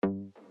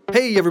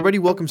Hey everybody,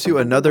 welcome to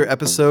another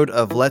episode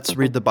of Let's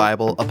Read the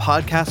Bible, a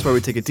podcast where we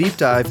take a deep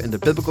dive into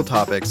biblical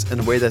topics in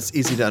a way that's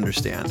easy to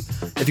understand.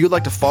 If you would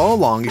like to follow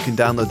along, you can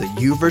download the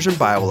YouVersion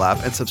Bible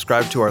app and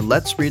subscribe to our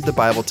Let's Read the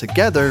Bible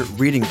Together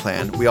reading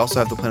plan. We also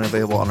have the plan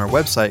available on our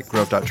website,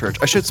 grove.church.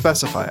 I should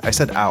specify, I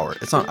said our.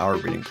 It's not our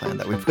reading plan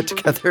that we put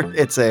together.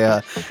 It's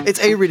a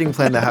reading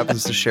plan that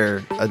happens to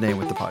share a name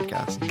with the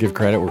podcast. Give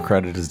credit where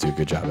credit is due.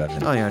 Good job,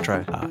 Evan. Oh yeah, I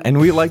try. And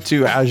we like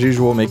to, as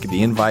usual, make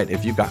the invite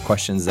if you've got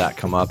questions that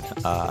come up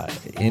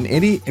in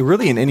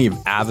any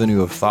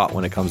avenue of thought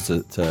when it comes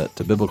to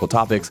biblical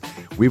topics.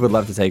 We would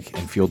love to take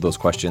and field those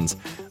questions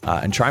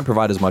and try and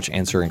provide as much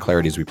answer and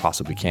clarity as we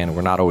possibly can.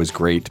 We're not always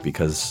great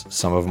because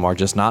some of them are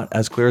just not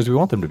as clear as we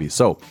want them to be.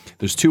 So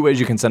there's two ways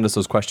you can send us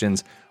those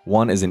questions.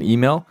 One is an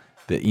email.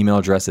 The email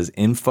address is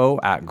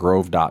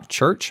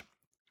info@grove.church.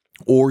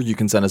 Or you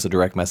can send us a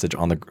direct message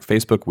on the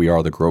Facebook. We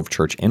are the Grove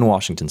Church in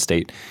Washington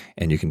State,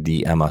 and you can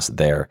DM us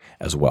there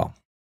as well.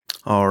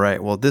 All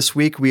right. Well, this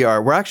week we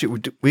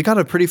got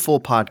a pretty full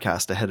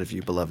podcast ahead of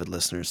you, beloved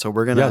listeners. So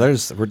we're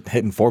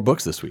hitting 4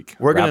 books this week.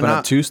 We're wrapping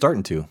up 2,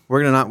 starting 2. We're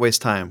gonna not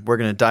waste time. We're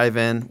gonna dive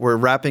in. We're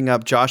wrapping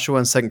up Joshua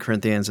and 2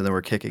 Corinthians, and then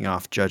we're kicking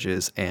off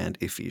Judges and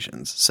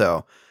Ephesians.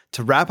 So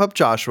to wrap up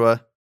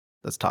Joshua,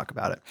 let's talk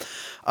about it.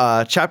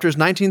 Chapters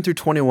 19 through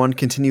 21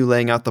 continue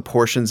laying out the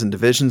portions and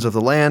divisions of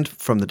the land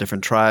from the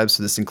different tribes.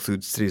 So this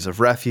includes cities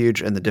of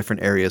refuge and the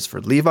different areas for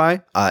Levi.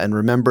 And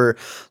remember,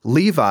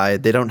 Levi,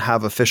 they don't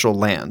have official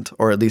land,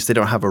 or at least they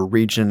don't have a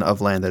region of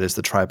land that is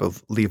the tribe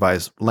of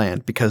Levi's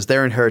land, because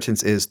their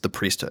inheritance is the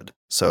priesthood.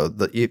 So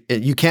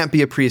you can't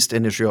be a priest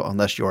in Israel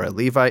unless you are a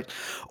Levite,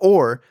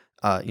 or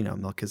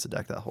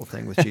Melchizedek, that whole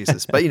thing with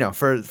Jesus. But,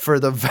 for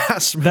the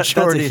vast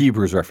majority. That's a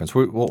Hebrews reference.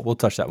 We'll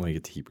touch that when we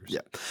get to Hebrews. Yeah.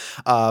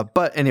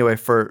 But anyway,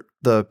 for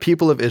the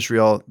people of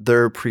Israel,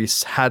 their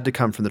priests had to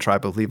come from the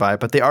tribe of Levi,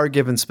 but they are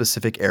given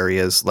specific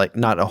areas, like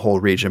not a whole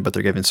region, but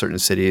they're given certain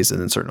cities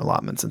and then certain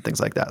allotments and things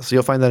like that. So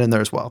you'll find that in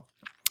there as well.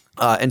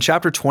 In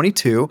chapter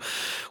 22,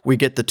 we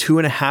get the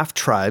 2.5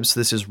 tribes.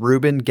 This is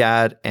Reuben,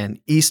 Gad, and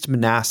East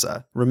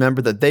Manasseh.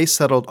 Remember that they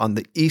settled on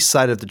the east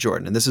side of the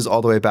Jordan. And this is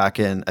all the way back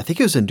in, I think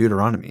it was in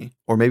Deuteronomy,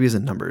 or maybe it was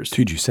in Numbers.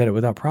 Dude, you said it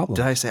without problem.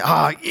 Did I say,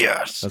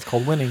 yes. That's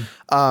called winning.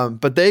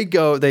 But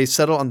they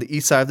settle on the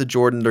east side of the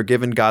Jordan. They're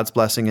given God's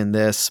blessing in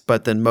this.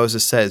 But then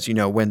Moses says,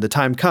 when the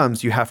time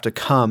comes, you have to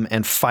come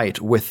and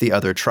fight with the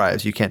other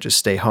tribes. You can't just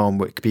stay home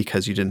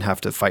because you didn't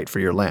have to fight for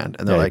your land.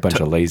 And they're like a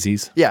bunch of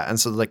lazies. Yeah. And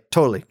so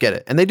totally get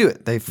it. And they do it.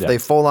 They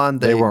full on.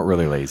 They weren't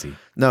really lazy.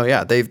 No,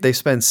 yeah. They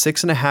spend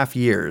 6.5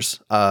 years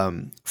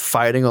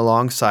fighting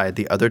alongside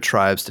the other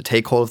tribes to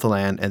take hold of the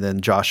land. And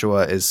then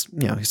Joshua is,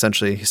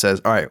 essentially he says,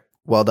 all right,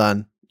 well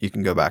done. You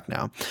can go back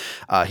now.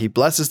 He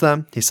blesses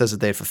them. He says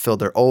that they had fulfilled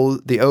the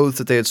oaths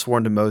that they had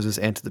sworn to Moses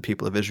and to the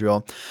people of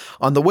Israel.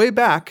 On the way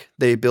back,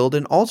 they build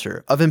an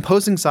altar of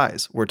imposing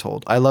size, we're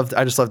told. I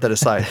just love that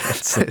aside.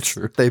 That's so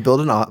true. They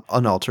build an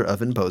altar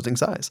of imposing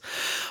size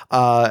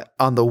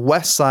on the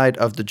west side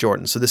of the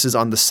Jordan. So this is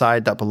on the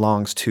side that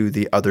belongs to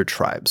the other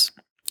tribes.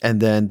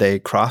 And then they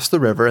cross the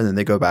river and then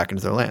they go back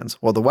into their lands.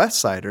 Well, the west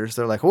siders,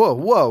 they're like,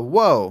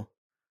 whoa.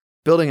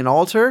 Building an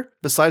altar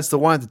besides the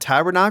one at the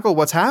tabernacle?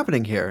 What's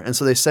happening here? And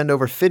so they send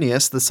over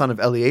Phinehas, the son of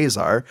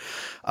Eleazar,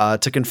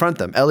 to confront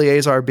them.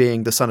 Eleazar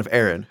being the son of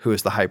Aaron, who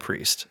is the high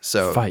priest.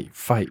 So fight.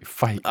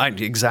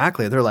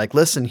 Exactly. They're like,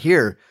 listen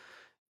here,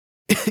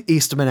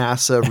 East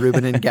Manasseh,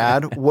 Reuben, and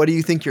Gad, what do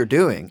you think you're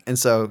doing? And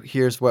so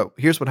here's what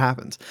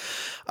happens.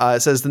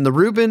 It says, then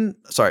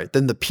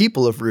the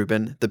people of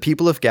Reuben, the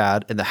people of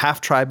Gad, and the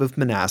half tribe of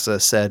Manasseh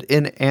said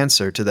in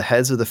answer to the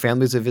heads of the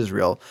families of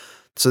Israel.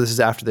 So this is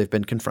after they've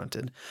been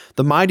confronted.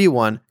 The mighty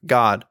one,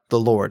 God, the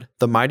Lord.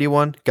 The mighty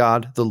one,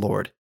 God, the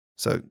Lord.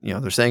 So,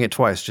 they're saying it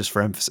twice just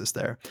for emphasis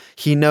there.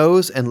 He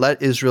knows, and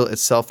let Israel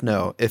itself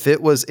know. If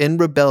it was in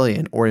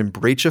rebellion or in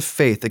breach of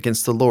faith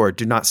against the Lord,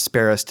 do not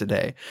spare us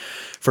today.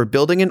 For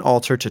building an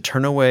altar to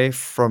turn away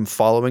from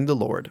following the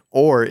Lord.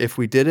 Or if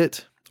we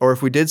did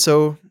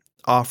so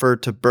to offer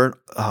burnt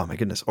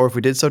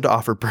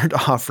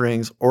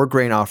offerings or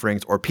grain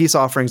offerings or peace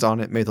offerings on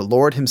it, may the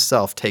Lord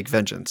himself take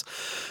vengeance.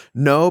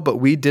 No, but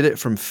we did it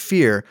from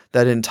fear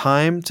that in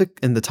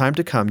the time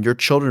to come, your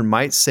children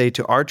might say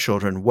to our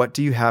children, what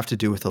do you have to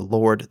do with the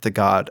Lord, the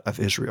God of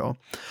Israel?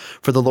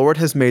 For the Lord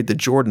has made the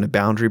Jordan a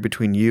boundary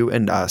between you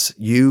and us.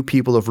 You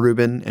people of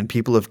Reuben and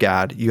people of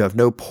Gad, you have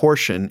no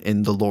portion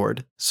in the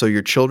Lord. So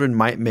your children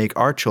might make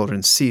our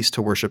children cease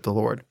to worship the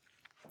Lord.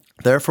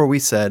 Therefore we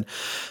said,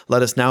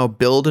 let us now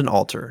build an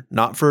altar,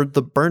 not for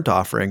the burnt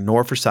offering,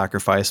 nor for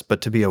sacrifice,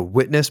 but to be a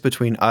witness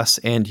between us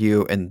and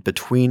you and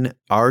between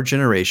our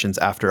generations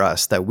after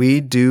us, that we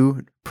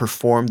do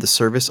perform the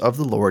service of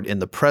the Lord in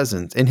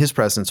his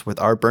presence with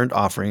our burnt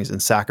offerings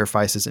and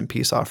sacrifices and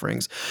peace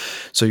offerings.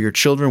 So your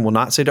children will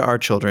not say to our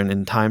children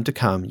in time to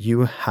come,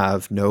 you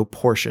have no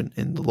portion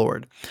in the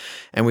Lord.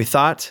 And we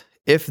thought,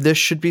 if this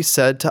should be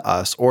said to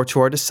us or to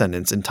our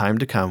descendants in time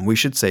to come, we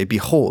should say,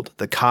 behold,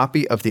 the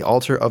copy of the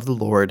altar of the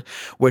Lord,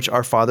 which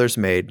our fathers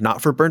made,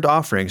 not for burnt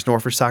offerings nor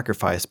for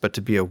sacrifice, but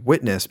to be a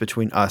witness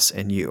between us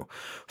and you.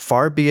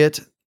 Far be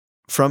it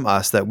from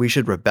us that we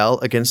should rebel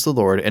against the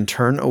Lord and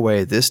turn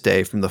away this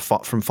day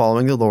from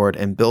following the Lord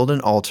and build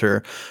an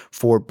altar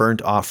for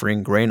burnt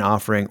offering, grain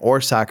offering,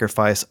 or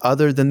sacrifice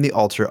other than the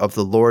altar of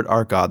the Lord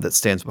our God that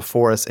stands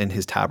before us in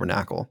his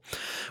tabernacle.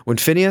 When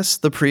Phinehas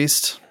the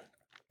priest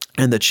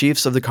and the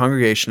chiefs of the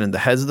congregation and the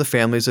heads of the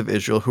families of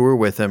Israel who were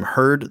with him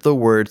heard the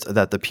words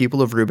that the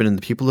people of Reuben and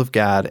the people of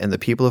Gad and the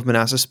people of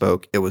Manasseh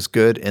spoke, it was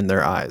good in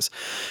their eyes.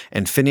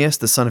 And Phinehas,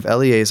 the son of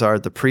Eleazar,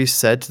 the priest,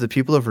 said to the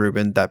people of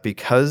Reuben that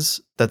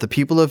the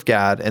people of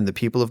Gad and the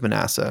people of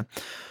Manasseh,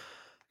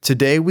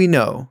 today we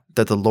know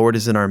that the Lord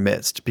is in our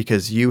midst,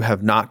 because you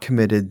have not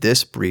committed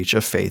this breach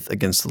of faith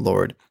against the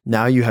Lord.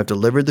 Now you have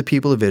delivered the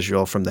people of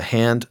Israel from the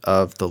hand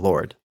of the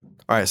Lord.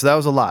 All right, so that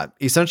was a lot.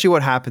 Essentially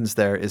what happens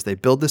there is they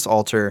build this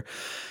altar,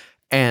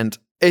 and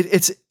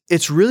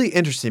it's really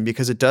interesting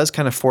because it does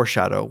kind of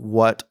foreshadow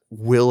what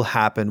will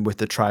happen with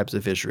the tribes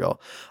of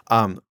Israel.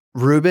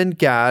 Reuben,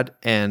 Gad,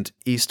 and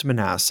East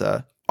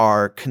Manasseh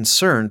are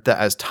concerned that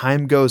as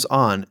time goes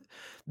on,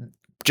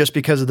 just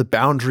because of the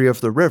boundary of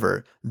the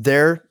river,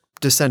 their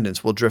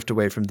descendants will drift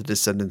away from the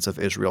descendants of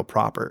Israel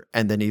proper.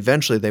 And then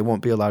eventually they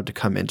won't be allowed to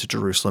come into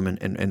Jerusalem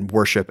and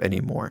worship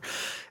anymore.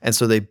 And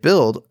so they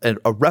build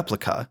a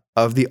replica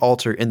of the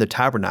altar in the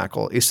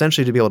tabernacle,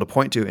 essentially to be able to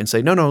point to and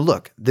say, no,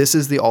 look, this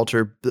is the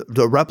altar,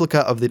 the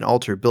replica of the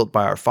altar built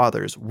by our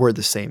fathers. We're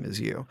the same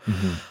as you.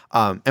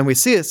 Mm-hmm. And we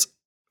see it,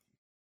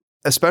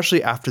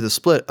 especially after the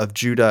split of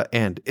Judah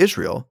and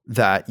Israel,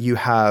 that you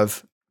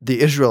have the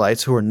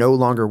Israelites who are no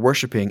longer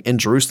worshiping in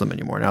Jerusalem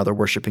anymore. Now they're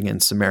worshiping in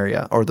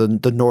Samaria, or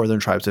the northern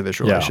tribes of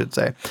Israel, I should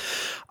say.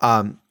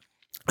 And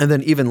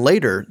then even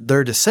later,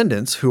 their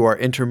descendants who are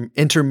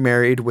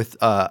intermarried with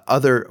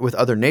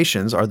other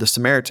nations are the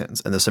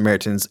Samaritans, and the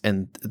Samaritans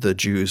and the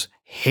Jews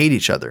hate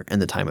each other in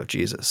the time of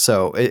Jesus.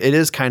 So it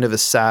is kind of a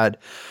sad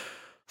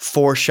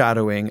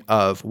foreshadowing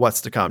of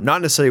what's to come.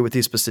 Not necessarily with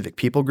these specific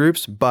people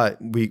groups, but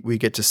we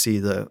get to see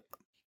the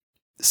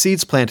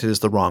seeds planted is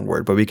the wrong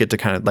word, but we get to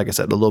kind of, like I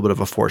said, a little bit of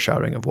a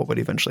foreshadowing of what would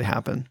eventually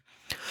happen.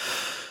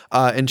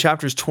 In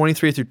chapters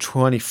 23 through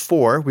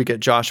 24, we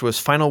get Joshua's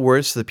final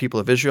words to the people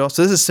of Israel.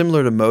 So this is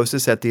similar to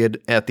Moses at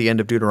the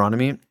end of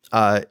Deuteronomy.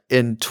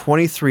 In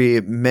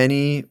 23,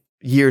 many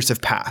years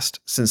have passed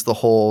since the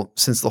whole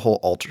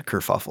altar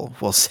kerfuffle,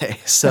 we'll say.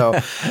 So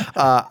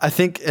I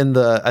think in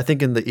the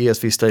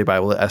ESV Study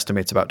Bible, it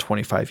estimates about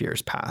 25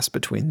 years passed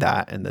between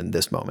that and then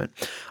this moment.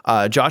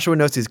 Joshua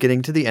knows he's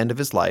getting to the end of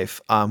his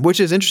life, which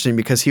is interesting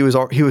because he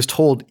was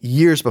told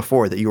years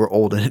before that you were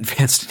old and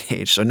advanced in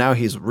age. So now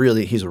he's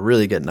really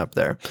getting up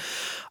there.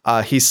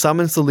 He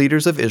summons the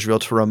leaders of Israel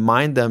to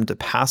remind them to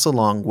pass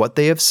along what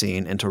they have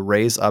seen and to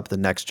raise up the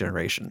next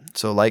generation.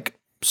 So like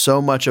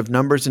so much of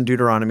Numbers and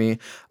Deuteronomy,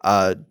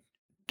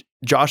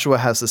 Joshua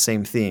has the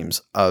same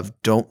themes of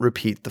don't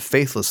repeat the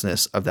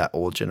faithlessness of that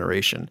old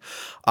generation,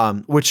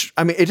 which,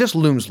 I mean, it just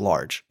looms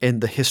large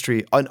in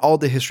all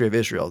the history of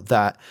Israel,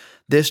 that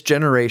this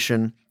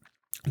generation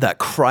that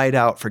cried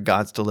out for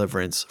God's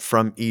deliverance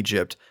from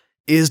Egypt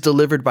is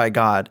delivered by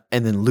God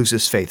and then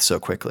loses faith so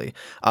quickly.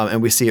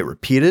 And we see it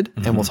repeated,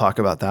 and we'll talk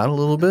about that a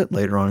little bit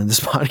later on in this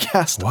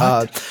podcast.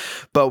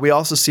 But we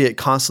also see it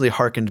constantly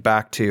hearkened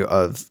back to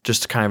of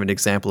just kind of an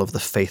example of the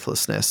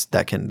faithlessness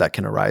that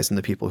can arise in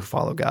the people who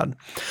follow God.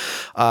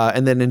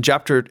 And then in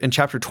chapter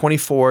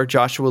 24,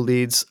 Joshua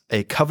leads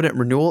a covenant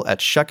renewal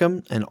at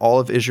Shechem, and all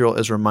of Israel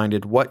is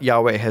reminded what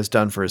Yahweh has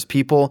done for his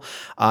people.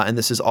 And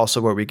this is also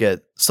where we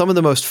get some of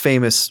the most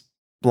famous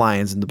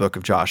lines in the book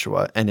of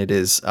Joshua, and it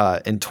is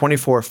in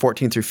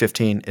 24:14 through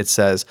 15. It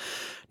says,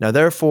 "Now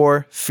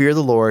therefore fear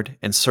the Lord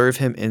and serve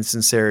him in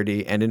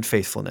sincerity and in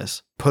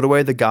faithfulness. Put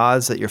away the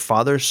gods that your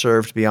fathers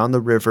served beyond the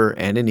river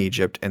and in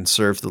Egypt, and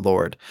serve the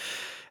Lord.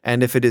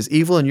 And if it is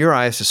evil in your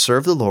eyes to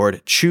serve the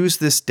Lord, choose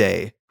this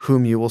day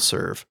whom you will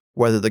serve,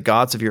 whether the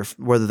gods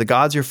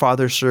your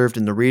fathers served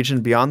in the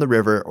region beyond the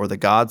river, or the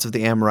gods of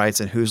the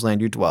Amorites in whose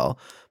land you dwell.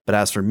 But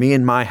as for me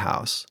and my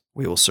house,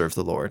 we will serve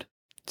the Lord."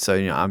 So,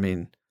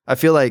 I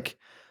feel like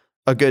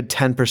a good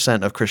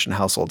 10% of Christian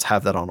households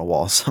have that on a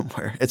wall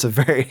somewhere. It's a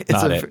very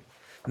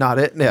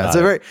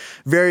very,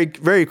 very,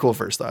 very cool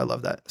verse though. I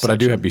love that. But I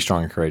do have "Be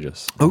strong and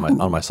courageous"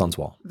 on my son's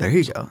wall. There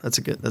you go. That's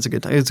a good.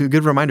 It's a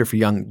good reminder for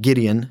young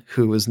Gideon,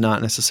 who was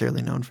not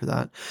necessarily known for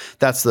that.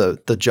 That's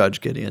the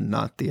judge Gideon,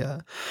 not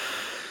the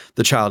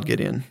child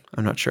Gideon.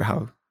 I'm not sure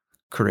how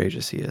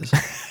courageous he is,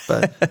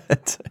 but I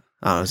don't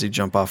know. Does he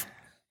jump off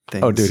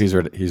things? Oh, dude,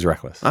 he's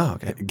reckless. Oh,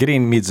 okay.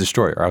 Gideon means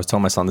destroyer. I was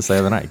telling my son this the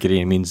other night.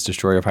 Gideon means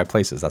destroyer of high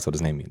places. That's what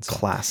his name means. So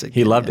classic.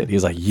 He loved it. He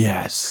was like,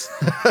 yes.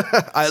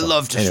 I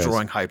love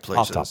destroying high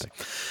places. Off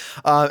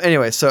topic.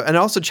 Anyway, and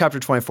also chapter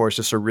 24 is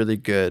just a really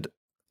good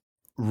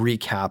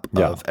recap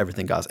of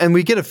everything God's, and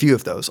we get a few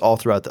of those all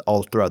throughout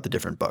the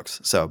different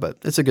books. So, but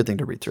it's a good thing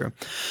to read through.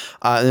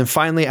 And then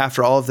finally,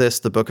 after all of this,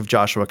 the book of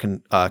Joshua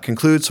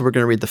concludes. So we're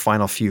going to read the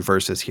final few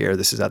verses here.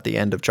 This is at the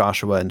end of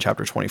Joshua in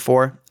chapter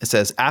 24. It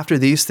says, "After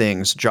these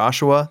things,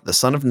 Joshua, the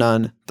son of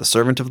Nun, the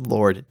servant of the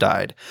Lord,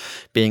 died,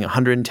 being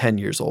 110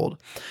 years old.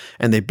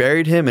 And they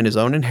buried him in his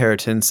own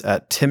inheritance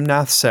at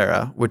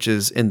Timnath-Serah, which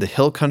is in the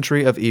hill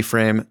country of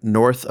Ephraim,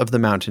 north of the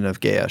mountain of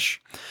Gaash.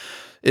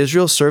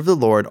 Israel served the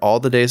Lord all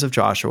the days of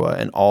Joshua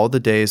and all the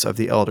days of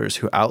the elders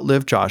who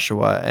outlived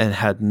Joshua and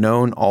had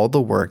known all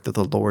the work that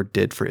the Lord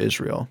did for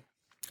Israel.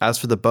 As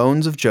for the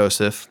bones of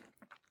Joseph,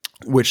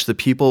 which the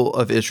people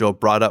of Israel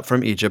brought up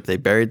from Egypt, they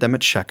buried them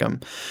at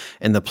Shechem,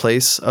 in the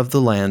place of the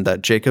land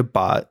that Jacob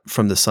bought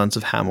from the sons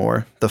of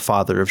Hamor, the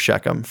father of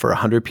Shechem, for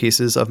 100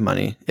 pieces of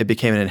money. It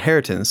became an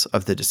inheritance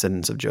of the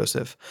descendants of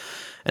Joseph.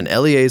 And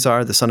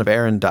Eleazar, the son of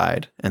Aaron,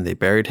 died, and they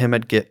buried him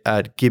at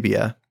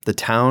Gibeah, the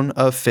town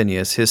of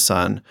Phinehas, his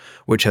son,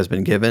 which has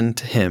been given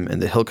to him in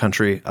the hill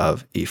country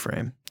of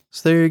Ephraim."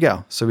 So there you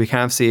go. So we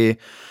kind of see,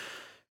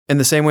 in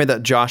the same way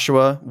that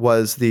Joshua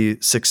was the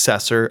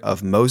successor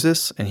of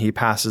Moses and he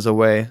passes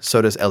away,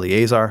 so does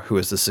Eleazar, who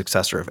is the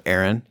successor of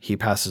Aaron. He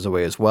passes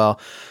away as well.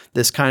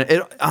 This kind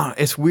of,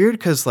 it's weird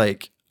because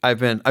like I've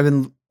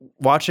been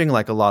watching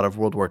like a lot of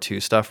World War II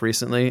stuff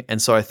recently.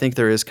 And so I think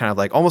there is kind of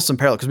like almost some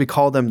parallel because we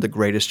call them the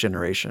greatest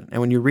generation.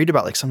 And when you read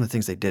about like some of the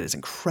things they did, it's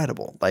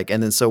incredible. Like,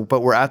 and then so,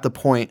 but we're at the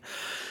point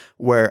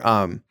where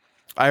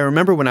I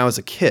remember when I was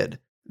a kid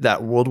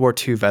that World War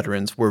II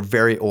veterans were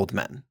very old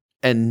men.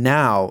 And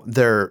now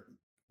they're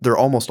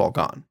almost all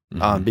gone.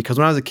 Because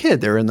when I was a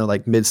kid, they were in the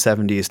like mid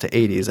 70s to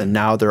 80s, and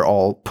now they're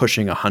all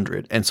pushing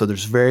 100. And so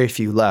there's very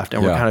few left.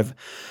 And we're kind of,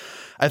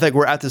 I think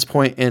we're at this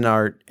point in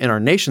our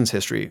nation's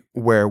history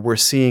where we're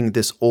seeing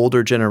this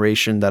older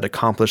generation that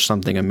accomplished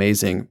something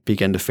amazing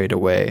begin to fade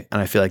away.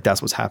 And I feel like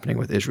that's what's happening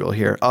with Israel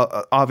here,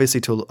 obviously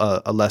to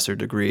a lesser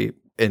degree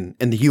in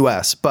the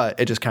U.S., but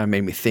it just kind of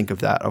made me think of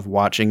that, of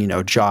watching,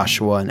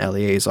 Joshua and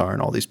Eleazar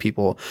and all these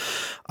people,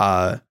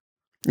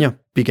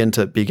 begin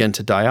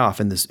to die off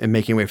and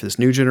making way for this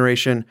new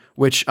generation,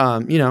 which,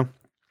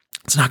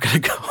 it's not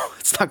going to go.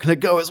 It's not going to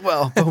go as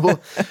well, but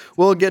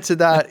we'll get to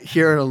that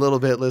here in a little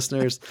bit,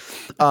 listeners.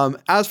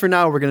 As for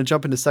now, we're going to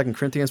jump into 2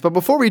 Corinthians. But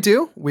before we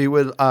do, we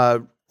would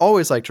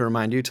always like to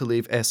remind you to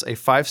leave us a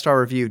 5-star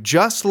review,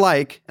 just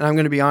like, and I'm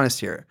going to be honest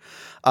here,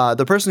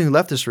 the person who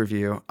left this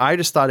review, I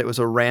just thought it was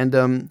a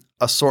random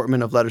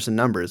assortment of letters and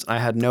numbers. I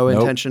had no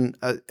intention.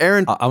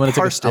 Aaron, I'm going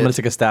to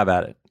take a stab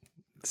at it.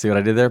 See what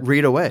I did there?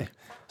 Read away.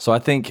 So I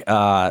think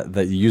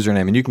the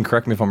username, and you can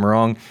correct me if I'm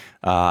wrong,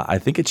 I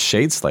think it's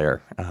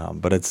Shadeslayer,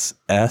 but it's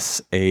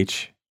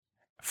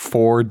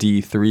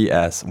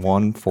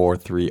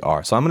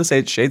SH4D3S143R. So I'm going to say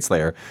it's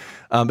Shadeslayer.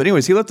 But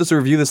anyways, he left us a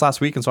review this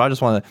last week, and so I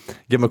just want to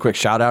give him a quick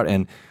shout out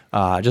and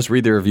just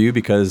read the review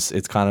because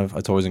it's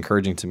always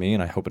encouraging to me,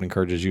 and I hope it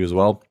encourages you as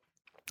well.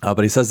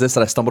 But he says this,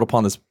 that I stumbled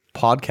upon this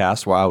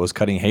podcast while I was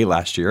cutting hay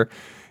last year,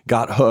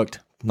 got hooked.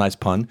 Nice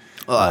pun.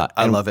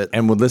 I love it.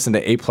 And would listen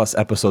to 8+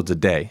 episodes a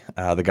day.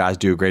 The guys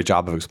do a great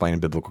job of explaining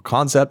biblical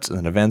concepts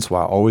and events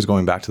while always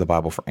going back to the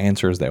Bible for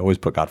answers. They always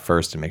put God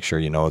first and make sure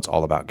you know it's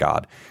all about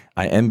God.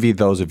 I envy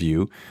those of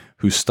you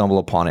who stumble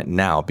upon it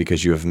now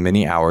because you have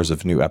many hours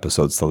of new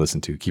episodes to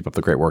listen to. Keep up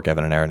the great work,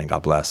 Evan and Aaron, and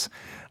God bless.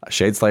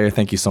 Shadeslayer,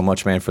 thank you so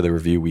much, man, for the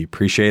review. We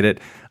appreciate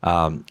it.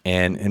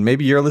 And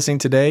maybe you're listening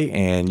today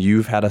and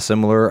you've had a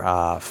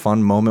similar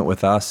fun moment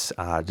with us,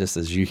 just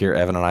as you hear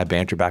Evan and I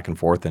banter back and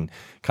forth and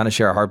kind of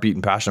share our heartbeat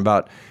and passion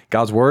about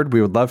God's word.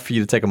 We would love for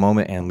you to take a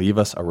moment and leave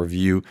us a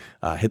review,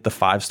 hit the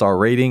 5-star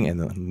rating and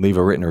then leave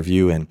a written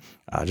review, and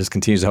just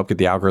continues to help get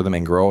the algorithm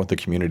and grow the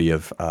community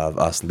of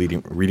us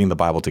reading the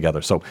Bible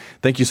together. So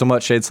thank you so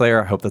much,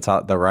 Shadeslayer. I hope that's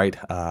the right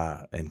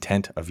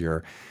intent of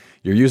your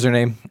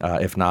username.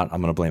 If not,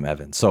 I'm going to blame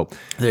Evan. So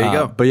there you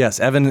go. But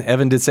yes,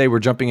 Evan did say we're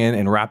jumping in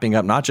and wrapping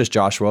up not just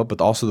Joshua, but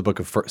also the book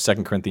of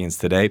 2 Corinthians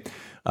today.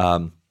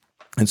 And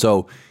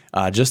so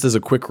just as a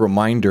quick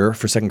reminder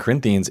for 2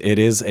 Corinthians, it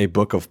is a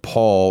book of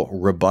Paul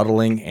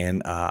rebuttaling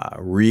and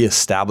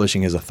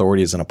reestablishing his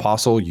authority as an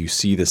apostle. You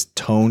see this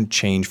tone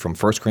change from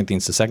 1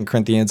 Corinthians to 2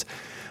 Corinthians.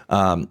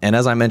 And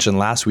as I mentioned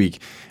last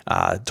week,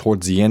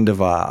 towards the end of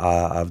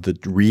the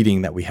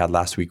reading that we had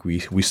last week,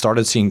 we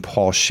started seeing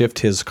Paul shift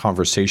his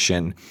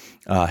conversation,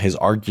 his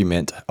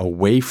argument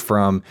away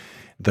from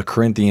the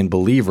Corinthian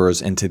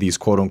believers into these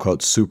quote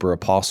unquote super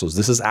apostles.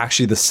 This is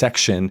actually the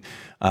section,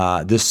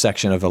 this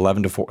section of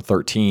 11 to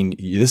 13.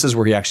 This is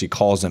where he actually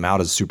calls them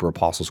out as super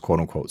apostles, quote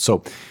unquote.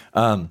 So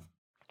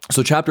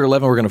chapter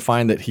 11, we're going to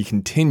find that he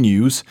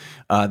continues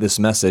this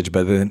message,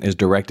 but then is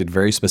directed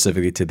very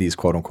specifically to these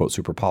quote unquote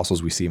super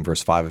apostles we see in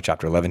verse 5 of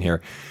chapter 11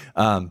 here.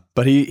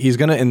 But he's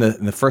going to, in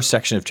the first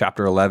section of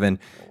chapter 11,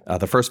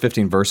 the first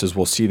 15 verses,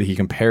 we'll see that he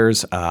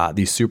compares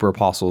these super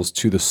apostles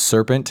to the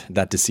serpent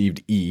that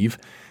deceived Eve,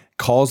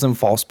 calls them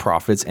false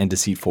prophets and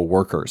deceitful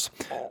workers.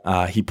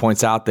 He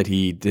points out that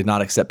he did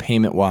not accept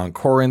payment while in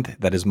Corinth,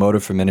 that his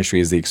motive for ministry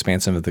is the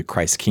expansion of the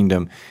Christ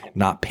kingdom,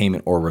 not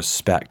payment or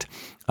respect.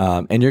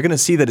 And you're going to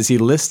see that as he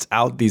lists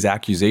out these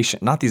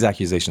accusations, these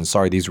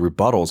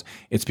rebuttals,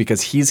 it's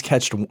because he's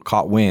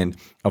caught wind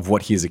of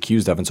what he is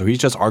accused of. And so he's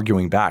just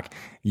arguing back.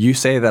 You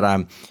say that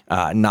I'm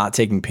not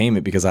taking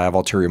payment because I have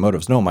ulterior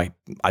motives. No,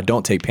 I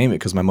don't take payment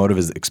because my motive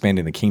is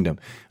expanding the kingdom.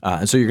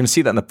 And so you're going to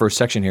see that in the first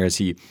section here as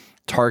he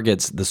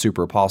targets the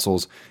super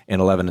apostles in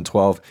 11 and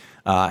 12.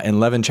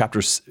 In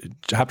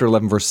chapter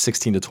 11, verse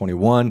 16 to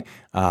 21,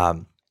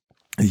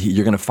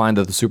 you're going to find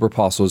that the super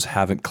apostles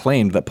haven't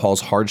claimed that Paul's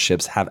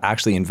hardships have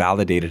actually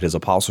invalidated his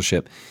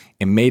apostleship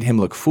and made him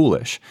look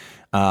foolish.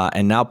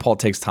 And now Paul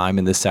takes time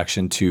in this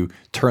section to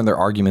turn their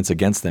arguments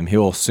against them.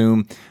 He'll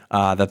assume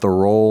that the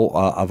role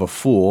of a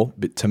fool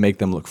to make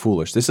them look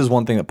foolish. This is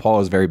one thing that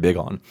Paul is very big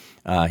on.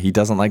 He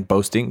doesn't like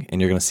boasting, and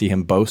you're going to see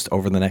him boast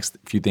over the next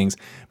few things.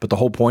 But the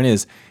whole point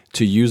is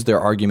to use their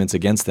arguments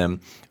against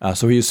them.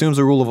 So he assumes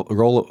the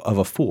role of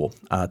a fool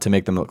to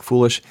make them look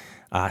foolish.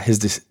 His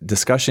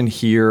discussion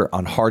here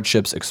on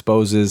hardships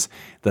exposes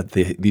that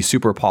these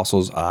super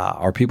apostles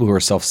are people who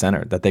are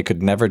self-centered, that they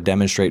could never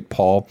demonstrate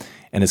Paul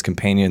and his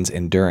companions'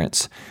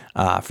 endurance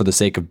for the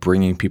sake of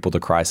bringing people to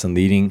Christ and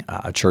leading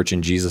a church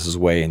in Jesus'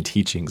 way and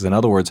teachings. In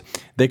other words,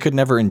 they could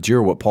never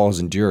endure what Paul has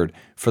endured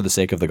for the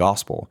sake of the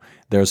gospel.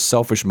 There's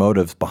selfish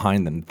motives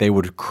behind them. They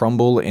would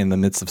crumble in the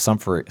midst of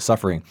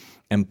suffering.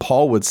 And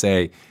Paul would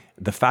say,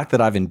 the fact that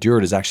I've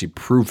endured is actually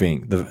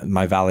proving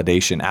my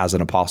validation as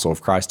an apostle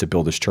of Christ to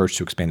build his church,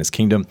 to expand his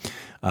kingdom.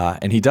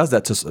 And he does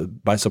that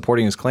by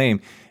supporting his claim.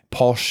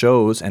 Paul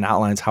shows and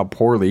outlines how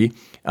poorly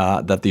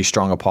that these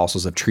strong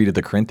apostles have treated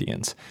the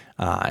Corinthians.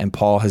 And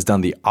Paul has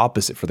done the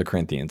opposite for the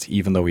Corinthians,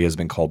 even though he has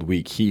been called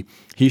weak.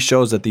 He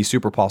shows that these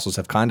super apostles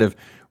have kind of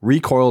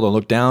recoiled or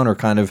looked down or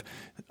kind of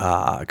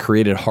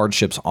created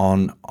hardships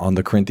on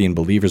the Corinthian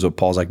believers. But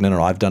Paul's like,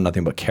 no, I've done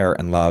nothing but care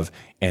and love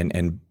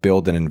and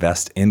build and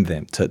invest in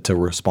them to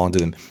respond to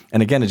them.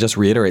 And again, it just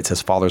reiterates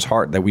his Father's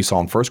heart that we saw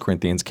in 1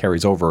 Corinthians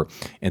carries over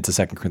into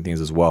 2 Corinthians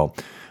as well.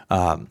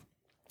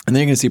 And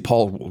then you're going to see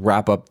Paul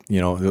wrap up,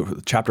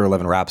 chapter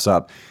 11 wraps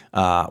up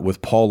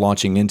with Paul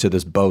launching into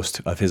this boast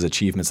of his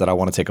achievements that I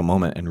want to take a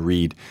moment and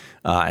read.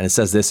 And it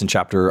says this in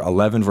chapter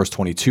 11, verse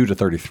 22 to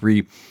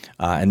 33.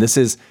 And this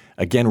is,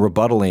 again,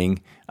 rebuttaling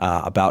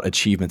about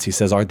achievements. He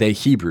says, are they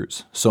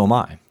Hebrews? So am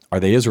I. Are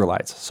they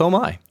Israelites? So am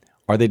I.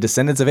 Are they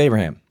descendants of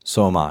Abraham?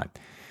 So am I.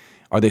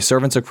 Are they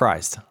servants of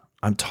Christ?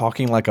 I'm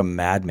talking like a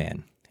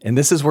madman. And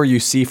this is where you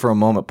see for a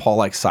moment Paul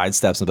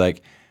sidesteps and be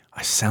like,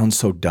 I sound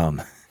so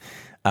dumb.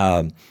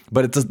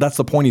 But that's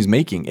the point he's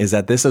making, is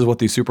that this is what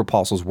these super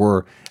apostles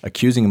were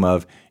accusing him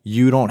of.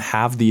 You don't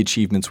have the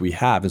achievements we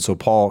have. And so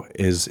Paul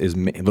is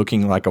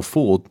looking like a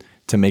fool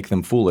to make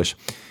them foolish.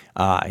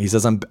 He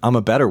says, I'm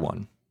a better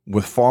one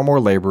with far more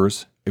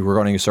laborers,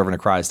 regarding a servant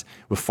of Christ,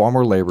 with far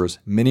more laborers,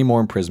 many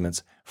more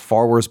imprisonments,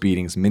 far worse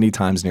beatings, many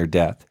times near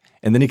death.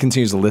 And then he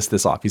continues to list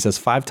this off. He says,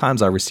 5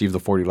 times I received the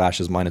 40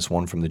 lashes minus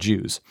 1 from the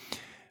Jews.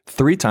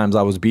 3 times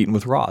I was beaten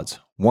with rods.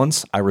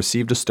 Once I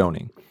received a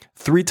stoning.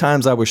 3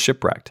 times I was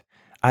shipwrecked.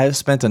 I have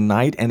spent a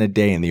night and a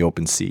day in the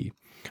open sea.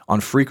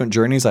 On frequent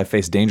journeys, I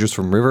faced dangers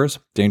from rivers,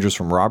 dangers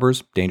from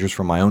robbers, dangers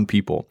from my own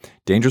people,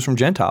 dangers from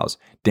Gentiles,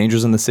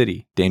 dangers in the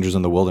city, dangers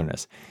in the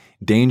wilderness,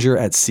 danger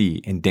at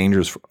sea, and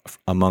dangers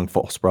among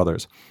false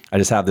brothers. I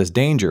just have this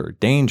danger,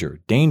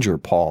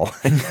 Paul,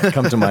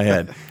 come to my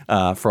head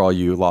for all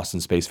you Lost in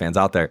Space fans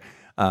out there.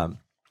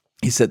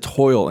 He said,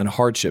 toil and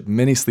hardship,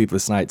 many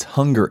sleepless nights,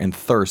 hunger and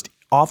thirst,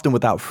 often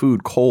without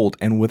food, cold,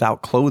 and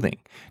without clothing.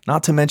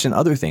 Not to mention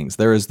other things.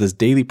 There is this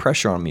daily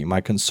pressure on me,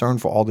 my concern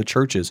for all the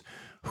churches.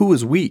 Who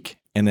is weak?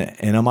 And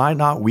am I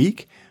not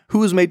weak?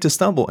 Who is made to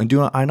stumble? And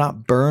do I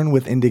not burn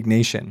with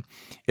indignation?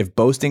 If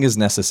boasting is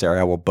necessary,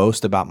 I will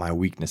boast about my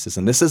weaknesses.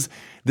 And this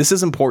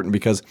is important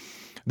because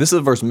this is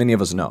a verse many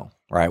of us know,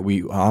 right? I'm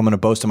going to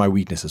boast of my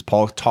weaknesses.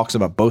 Paul talks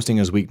about boasting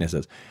his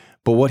weaknesses.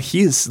 But what he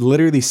is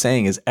literally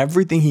saying is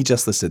everything he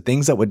just listed,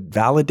 things that would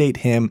validate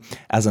him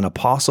as an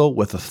apostle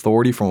with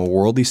authority from a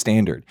worldly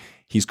standard,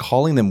 he's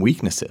calling them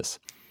weaknesses.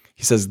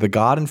 He says, the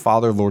God and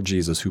Father of Lord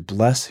Jesus,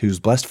 who's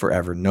blessed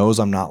forever, knows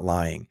I'm not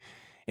lying.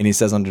 And he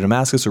says, under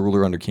Damascus, a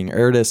ruler under King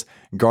Aretas,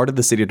 guarded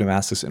the city of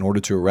Damascus in order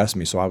to arrest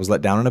me. So I was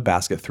let down in a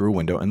basket through a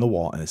window in the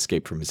wall and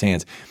escaped from his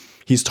hands.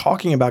 He's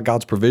talking about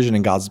God's provision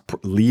and God's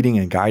leading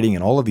and guiding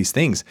and all of these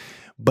things.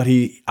 But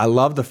I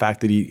love the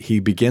fact that he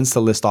begins to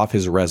list off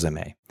his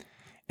resume.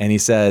 And he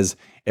says,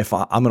 if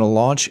I'm going to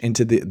launch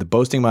into the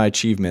boasting my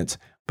achievements,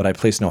 but I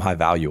place no high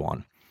value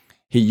on.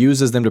 He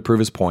uses them to prove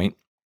his point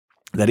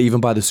that even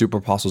by the super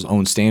apostles'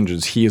 own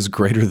standards, he is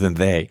greater than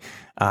they.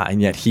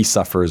 And yet he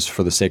suffers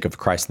for the sake of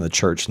Christ and the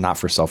church, not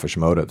for selfish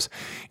motives.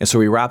 And so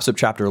he wraps up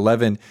chapter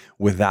 11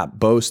 with that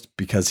boast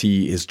because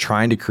he is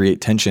trying to create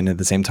tension and at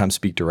the same time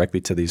speak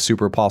directly to these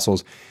super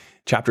apostles.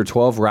 Chapter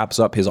 12 wraps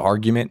up his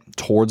argument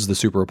towards the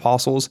super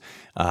apostles,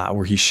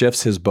 where he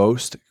shifts his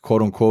boast,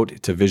 quote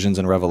unquote, to visions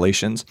and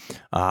revelations.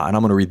 And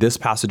I'm going to read this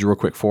passage real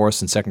quick for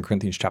us in 2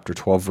 Corinthians chapter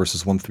 12,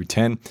 verses 1 through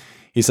 10.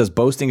 He says,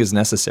 boasting is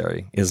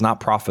necessary, it is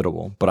not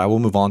profitable, but I will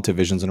move on to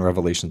visions and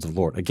revelations of the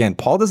Lord. Again,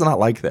 Paul does not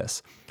like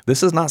this.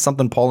 This is not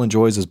something Paul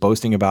enjoys, is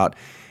boasting about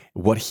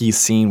what he's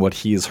seen, what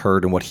he has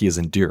heard, and what he has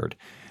endured.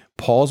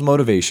 Paul's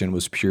motivation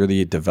was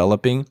purely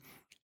developing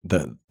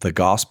the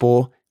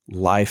gospel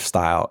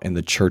lifestyle in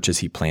the churches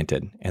he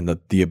planted, and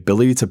the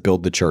ability to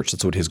build the church.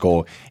 That's what his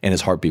goal and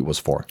his heartbeat was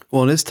for.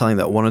 Well, it is telling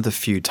that one of the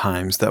few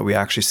times that we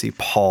actually see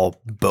Paul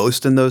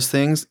boast in those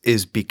things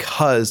is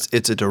because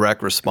it's a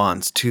direct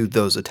response to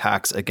those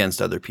attacks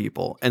against other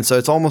people. And so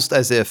it's almost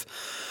as if,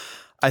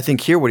 I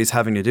think here what he's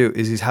having to do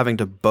is he's having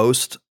to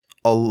boast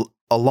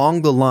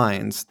along the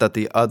lines that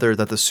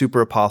the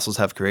super apostles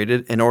have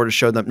created in order to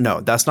show them,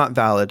 no, that's not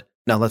valid.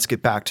 Now let's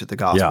get back to the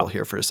gospel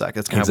here for a second.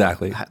 That's kind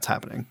of what's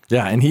happening.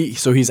 Yeah, and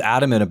he's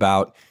adamant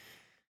about,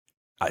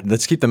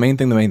 let's keep the main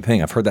thing the main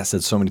thing. I've heard that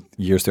said so many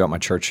years throughout my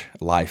church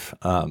life.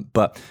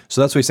 But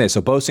so that's what he's saying.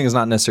 So boasting is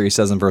not necessary. He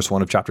says in verse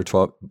 1 of chapter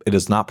 12, it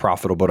is not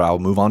profitable, but I will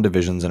move on to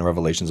visions and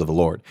revelations of the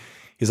Lord.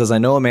 He says, I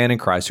know a man in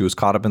Christ who was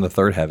caught up in the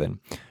third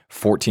heaven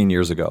 14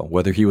 years ago.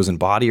 Whether he was in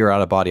body or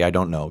out of body, I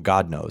don't know.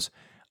 God knows.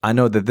 I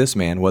know that this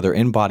man, whether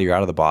in body or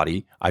out of the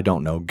body, I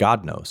don't know.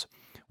 God knows.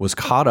 Was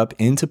caught up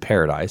into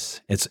paradise.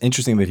 It's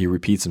interesting that he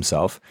repeats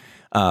himself.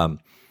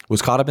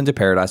 Was caught up into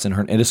paradise and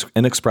heard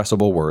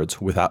inexpressible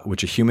words without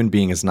which a human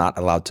being is not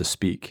allowed to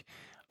speak.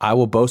 I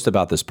will boast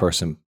about this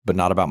person, but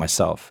not about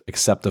myself,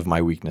 except of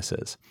my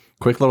weaknesses.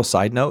 Quick little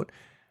side note.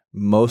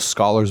 Most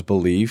scholars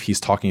believe he's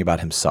talking about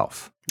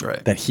himself.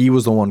 Right. That he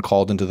was the one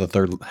called into the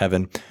third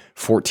heaven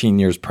 14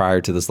 years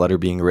prior to this letter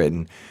being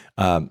written.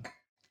 And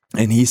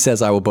he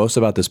says, I will boast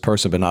about this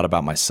person, but not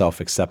about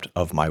myself, except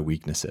of my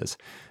weaknesses.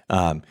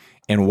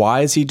 And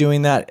why is he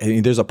doing that? I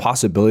mean, there's a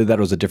possibility that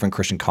it was a different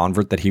Christian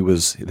convert that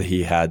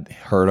he had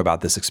heard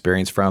about this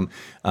experience from.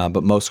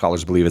 But most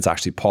scholars believe it's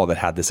actually Paul that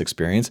had this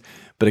experience.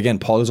 But again,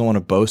 Paul doesn't want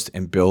to boast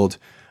and build.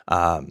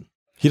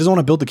 He doesn't want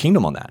to build the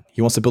kingdom on that.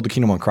 He wants to build the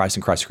kingdom on Christ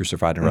and Christ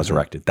crucified and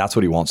resurrected. That's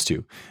what he wants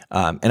to.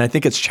 And I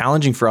think it's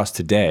challenging for us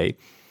today.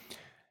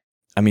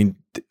 I mean,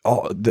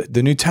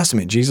 the New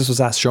Testament, Jesus was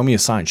asked, show me a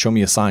sign, show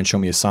me a sign, show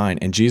me a sign.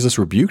 And Jesus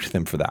rebuked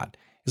them for that.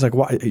 He's like,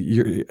 why?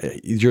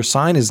 Your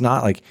sign is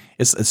not like,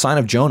 it's a sign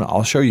of Jonah.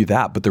 I'll show you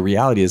that. But the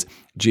reality is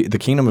the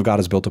kingdom of God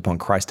is built upon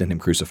Christ and him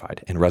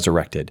crucified and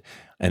resurrected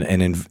and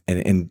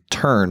in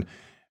turn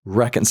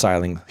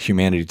reconciling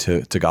humanity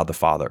to God the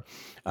Father.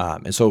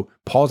 And so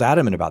Paul's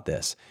adamant about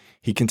this.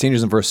 He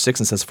continues in verse 6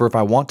 and says, for if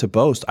I want to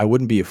boast, I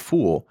wouldn't be a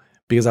fool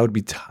because I would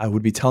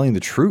be telling the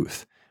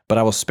truth, but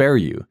I will spare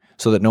you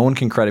so that no one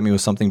can credit me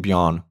with something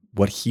beyond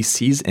what he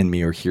sees in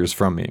me or hears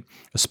from me,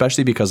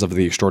 especially because of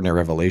the extraordinary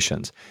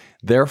revelations.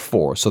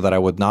 Therefore, so that I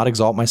would not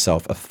exalt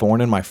myself, a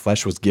thorn in my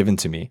flesh was given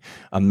to me,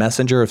 a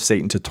messenger of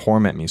Satan to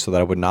torment me so that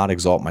I would not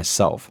exalt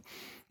myself.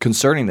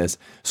 Concerning this,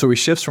 so he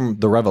shifts from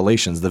the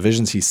revelations, the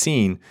visions he's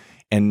seen,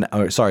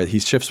 he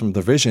shifts from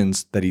the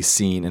visions that he's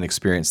seen and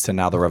experienced to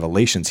now the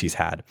revelations he's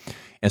had.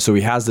 And so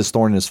he has this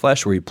thorn in his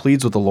flesh where he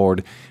pleads with the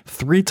Lord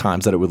 3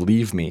 times that it would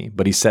leave me.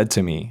 But he said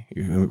to me,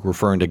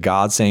 referring to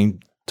God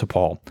saying to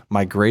Paul,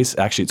 my grace,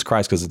 actually it's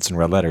Christ because it's in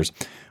red letters,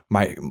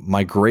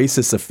 my grace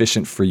is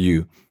sufficient for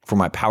you, for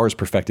my power is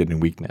perfected in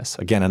weakness.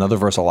 Again, another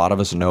verse a lot of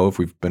us know if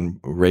we've been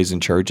raised in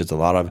church. It's a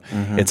lot of,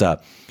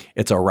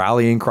 it's a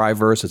rallying cry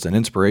verse. It's an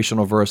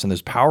inspirational verse, and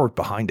there's power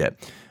behind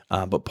it.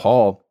 But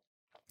Paul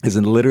is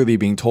literally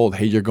being told,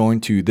 hey,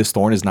 this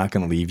thorn is not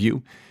going to leave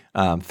you.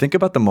 Think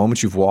about the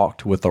moments you've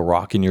walked with a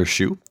rock in your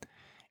shoe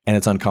and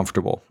it's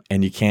uncomfortable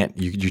and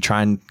you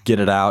try and get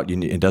it out.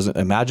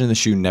 Imagine the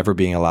shoe never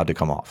being allowed to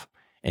come off.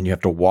 And you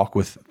have to walk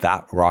with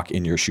that rock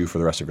in your shoe for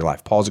the rest of your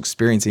life. Paul's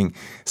experiencing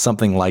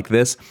something like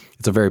this.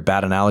 It's a very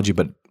bad analogy,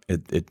 but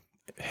it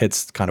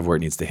hits kind of where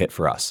it needs to hit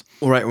for us.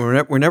 Well, right.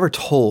 We're never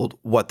told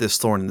what this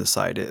thorn in the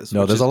side is.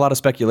 No, there's a lot of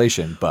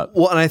speculation, but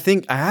and I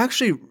think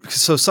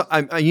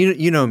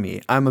you know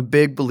me, I'm a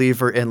big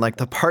believer in like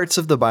the parts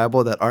of the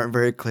Bible that aren't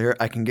very clear.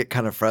 I can get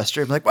kind of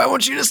frustrated. I'm like, why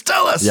won't you just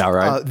tell us? Yeah,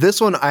 right. This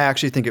one, I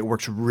actually think it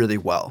works really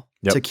well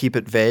to keep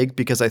it vague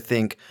because I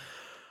think,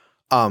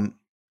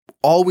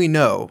 all we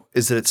know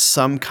is that it's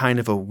some kind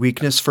of a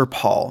weakness for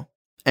Paul.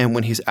 And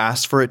when he's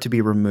asked for it to be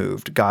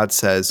removed, God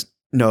says,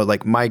 no,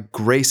 like my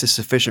grace is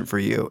sufficient for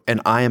you. And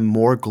I am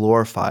more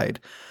glorified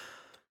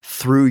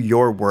through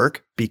your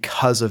work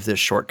because of this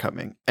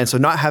shortcoming. And so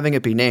not having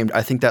it be named,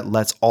 I think that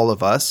lets all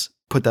of us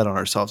put that on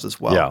ourselves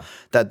as well. Yeah.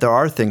 That there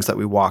are things that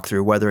we walk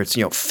through, whether it's,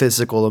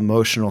 physical,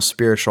 emotional,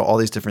 spiritual, all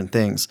these different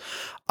things.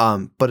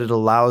 But it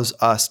allows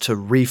us to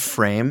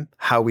reframe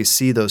how we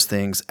see those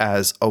things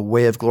as a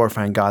way of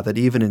glorifying God, that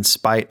even in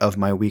spite of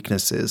my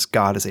weaknesses,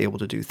 God is able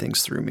to do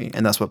things through me.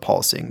 And that's what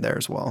Paul's seeing there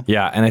as well.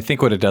 Yeah. And I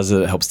think what it does is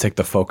it helps take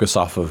the focus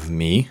off of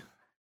me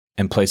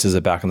and places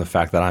it back on the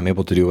fact that I'm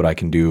able to do what I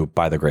can do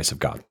by the grace of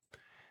God,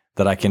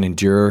 that I can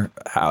endure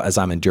as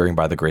I'm enduring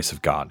by the grace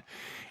of God.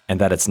 And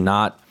that it's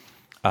not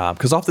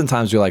Because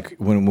oftentimes you're like,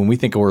 when we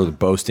think of word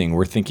boasting,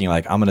 we're thinking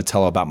like, I'm going to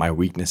tell about my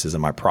weaknesses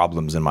and my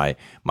problems and my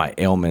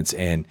ailments,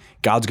 and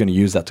God's going to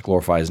use that to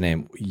glorify his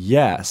name.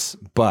 Yes,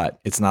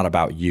 but it's not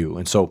about you.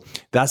 And so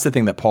that's the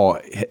thing that Paul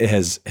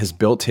has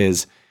built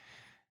his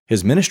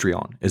ministry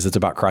on, is it's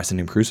about Christ and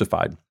him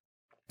crucified.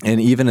 And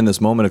even in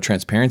this moment of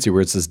transparency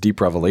where it's this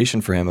deep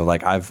revelation for him of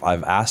like, I've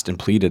asked and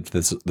pleaded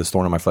this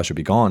thorn in my flesh would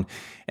be gone.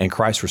 And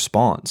Christ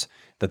responds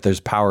that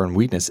there's power in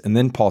weakness. And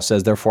then Paul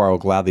says, therefore I will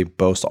gladly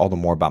boast all the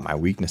more about my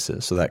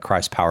weaknesses so that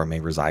Christ's power may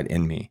reside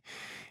in me.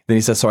 Then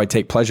he says, so I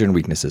take pleasure in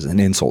weaknesses and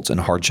insults and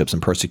hardships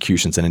and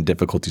persecutions and in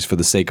difficulties for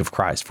the sake of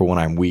Christ. For when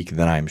I'm weak,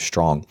 then I am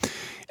strong.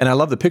 And I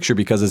love the picture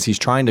because as he's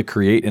trying to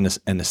create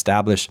and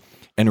establish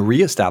and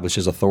reestablish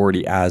his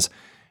authority as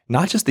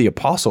not just the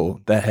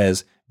apostle that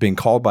has been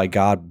called by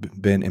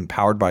God, been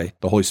empowered by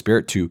the Holy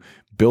Spirit to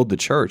build the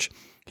church,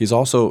 he's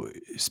also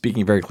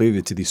speaking very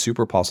clearly to these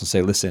super apostles,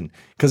 say, listen,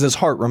 because his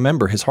heart,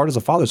 remember, his heart is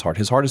a father's heart.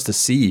 His heart is to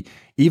see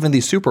even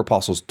these super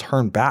apostles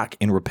turn back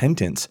in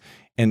repentance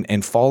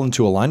and fall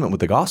into alignment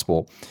with the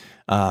gospel.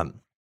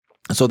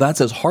 So that's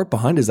his heart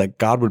behind it, is that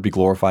God would be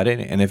glorified in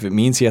it. And if it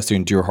means he has to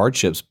endure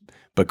hardships,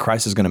 but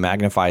Christ is going to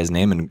magnify his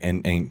name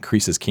and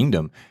increase his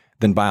kingdom,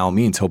 then by all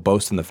means, he'll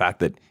boast in the fact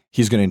that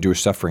he's going to endure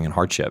suffering and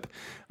hardship.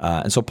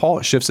 And so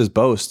Paul shifts his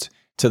boast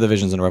to the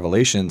visions and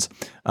revelations.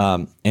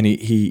 And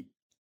he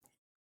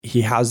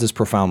has this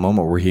profound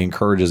moment where he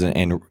encourages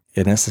and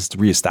in essence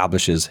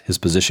reestablishes his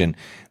position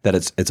that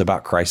it's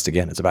about Christ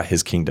again. It's about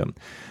his kingdom.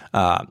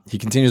 He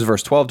continues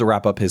verse 12 to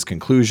wrap up his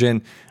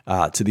conclusion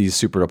to these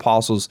super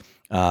apostles.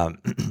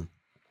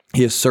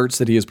 He asserts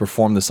that he has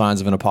performed the signs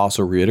of an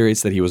apostle,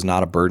 reiterates that he was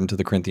not a burden to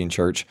the Corinthian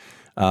church.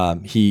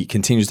 He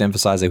continues to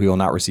emphasize that he will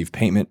not receive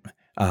payment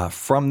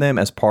from them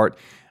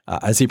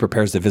as he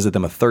prepares to visit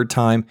them a third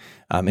time.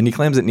 And he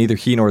claims that neither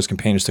he nor his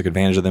companions took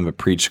advantage of them, but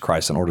preached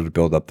Christ in order to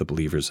build up the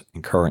believers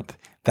in Corinth.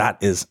 That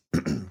is,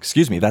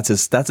 that's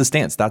his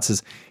stance.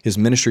 That's his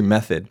ministry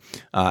method.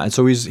 And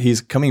so he's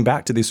coming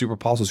back to these super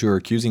apostles who are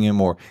accusing him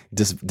or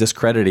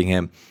discrediting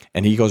him.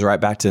 And he goes right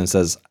back to them and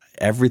says,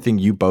 everything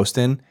you boast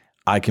in,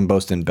 I can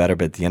boast in better,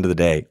 but at the end of the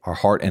day, our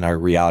heart and our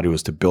reality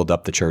was to build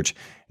up the church,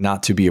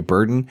 not to be a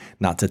burden,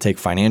 not to take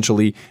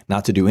financially,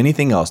 not to do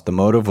anything else. The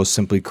motive was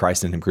simply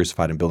Christ and him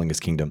crucified and building his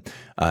kingdom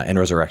and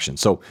resurrection.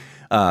 So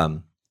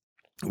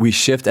we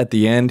shift at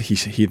the end.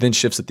 He then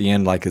shifts at the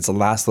end like it's a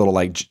last little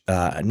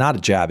not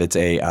a jab. It's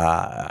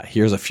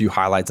here's a few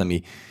highlights. Let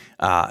me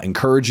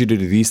encourage you to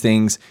do these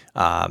things.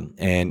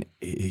 And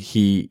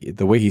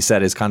the way he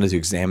said is kind of to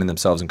examine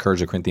themselves, encourage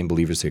the Corinthian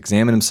believers to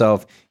examine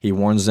himself. He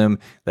warns them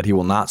that he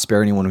will not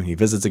spare anyone when he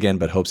visits again,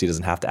 but hopes he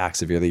doesn't have to act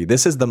severely.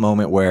 This is the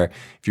moment where,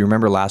 if you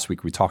remember last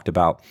week, we talked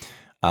about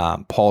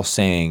Paul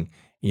saying,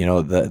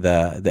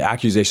 the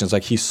accusations,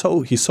 like he's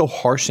so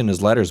harsh in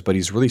his letters, but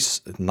he's really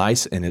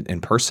nice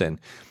in person.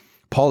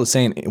 Paul is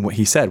saying,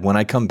 he said, when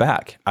I come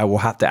back, I will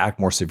have to act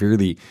more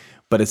severely.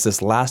 But it's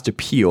this last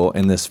appeal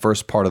in this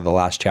first part of the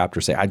last chapter.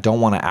 Say, I don't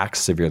want to act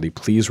severely.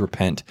 Please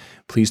repent.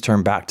 Please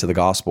turn back to the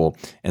gospel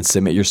and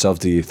submit yourself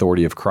to the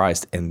authority of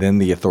Christ, and then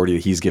the authority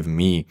that he's given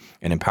me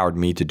and empowered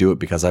me to do it,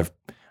 because I've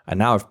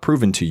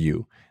proven to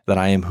you that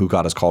I am who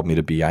God has called me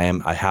to be.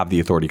 I have the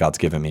authority God's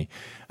given me.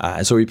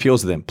 And so he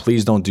appeals to them.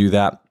 Please don't do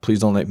that.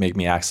 Please don't make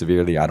me act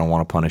severely. I don't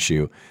want to punish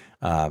you.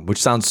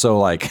 Which sounds so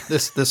like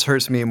this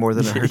hurts me more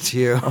than it hurts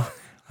you.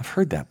 I've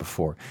heard that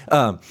before.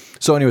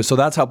 So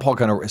that's how Paul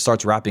kind of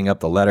starts wrapping up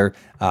the letter.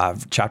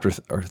 Chapter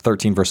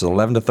 13, verses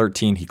 11 to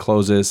 13, he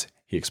closes.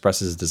 He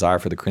expresses his desire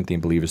for the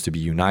Corinthian believers to be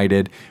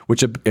united,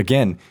 which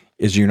again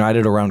is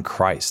united around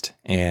Christ.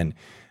 And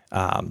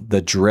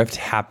the drift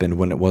happened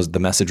when the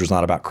message was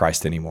not about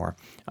Christ anymore.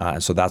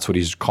 So that's what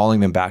he's calling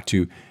them back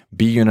to: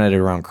 be united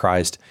around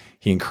Christ.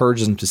 He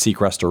encourages them to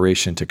seek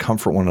restoration, to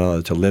comfort one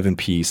another, to live in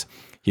peace.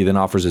 He then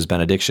offers his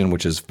benediction,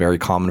 which is very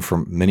common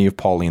from many of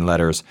Pauline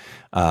letters.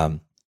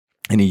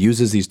 And he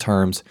uses these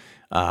terms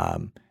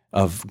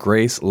of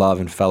grace, love,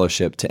 and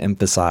fellowship to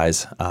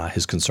emphasize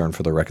his concern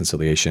for the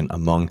reconciliation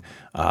among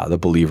the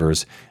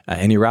believers.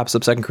 And he wraps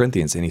up 2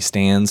 Corinthians, and he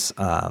stands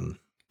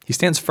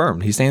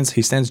firm. He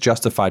stands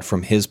justified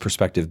from his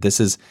perspective. This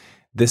is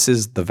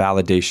the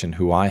validation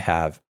who I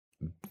have,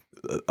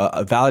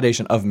 a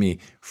validation of me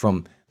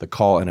from the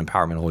call and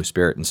empowerment of the Holy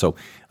Spirit. And so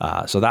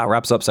that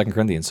wraps up 2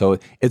 Corinthians. So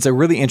it's a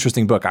really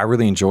interesting book. I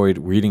really enjoyed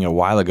reading it a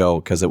while ago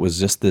because it was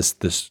just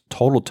this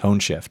total tone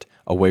shift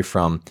away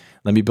from,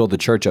 let me build the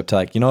church up, to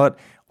like, you know what,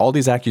 all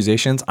these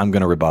accusations, I'm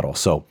going to rebuttal.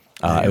 So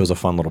it was a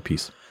fun little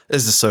piece.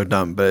 This is so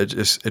dumb, but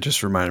it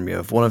just reminded me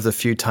of one of the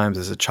few times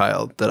as a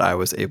child that I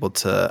was able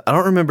to, I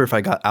don't remember if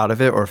I got out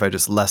of it or if I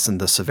just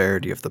lessened the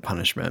severity of the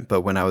punishment.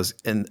 But when I was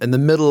in the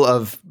middle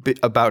of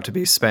about to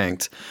be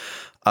spanked,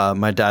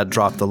 my dad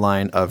dropped the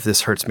line of,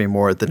 this hurts me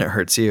more than it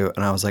hurts you.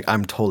 And I was like,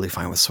 I'm totally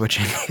fine with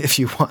switching if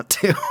you want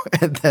to.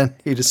 And then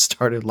he just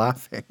started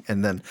laughing.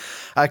 And then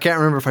I can't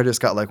remember if I just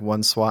got like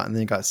one swat and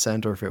then got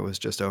sent, or if it was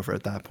just over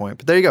at that point.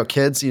 But there you go,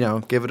 kids,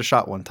 give it a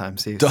shot one time.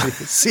 See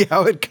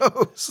how it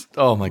goes.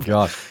 Oh my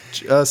gosh.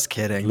 Just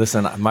kidding.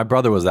 Listen, my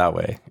brother was that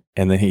way.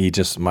 And then he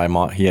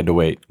had to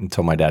wait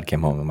until my dad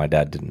came home, and my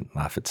dad didn't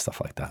laugh at stuff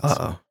like that.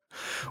 So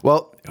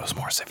Well, it was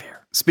more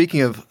severe.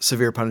 speaking of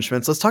severe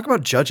punishments, let's talk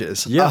about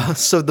Judges. Yeah,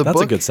 so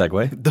that's a good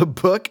segue. The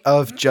book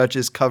of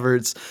Judges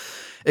covers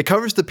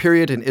the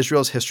period in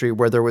Israel's history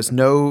where there was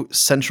no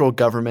central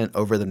government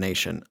over the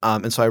nation.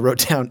 And so I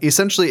wrote down,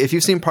 essentially, if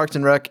you've seen Parks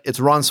and Rec, it's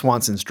Ron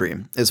Swanson's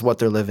dream is what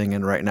they're living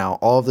in right now.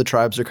 All of the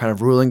tribes are kind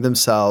of ruling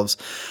themselves,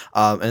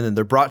 and then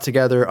they're brought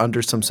together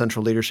under some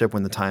central leadership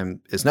when the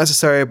time is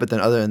necessary. But then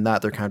other than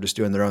that, they're kind of just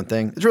doing their own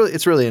thing.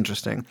 It's really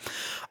interesting.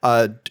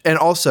 And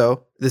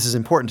also, this is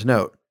important to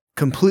note,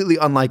 completely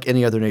unlike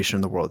any other nation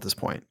in the world at this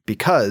point,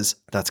 because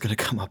that's going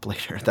to come up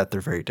later, that they're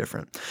very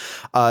different.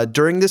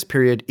 During this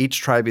period,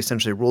 each tribe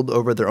essentially ruled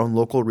over their own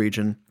local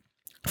region,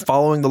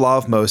 following the law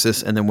of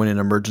Moses, and then when an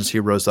emergency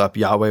rose up,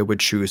 Yahweh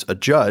would choose a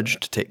judge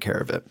to take care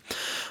of it.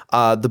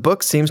 The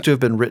book seems to have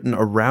been written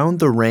around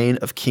the reign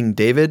of King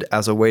David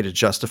as a way to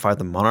justify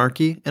the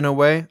monarchy in a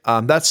way.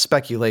 That's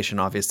speculation,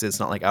 obviously. It's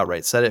not like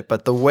outright said it,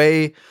 but the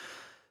way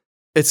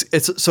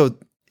it's so...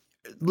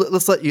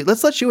 Let's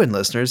let you in,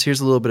 listeners. Here's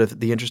a little bit of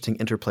the interesting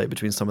interplay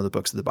between some of the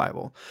books of the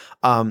Bible.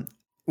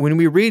 When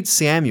we read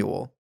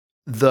Samuel,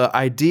 the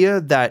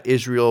idea that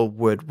Israel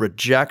would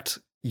reject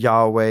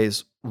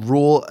Yahweh's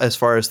rule as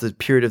far as the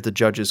period of the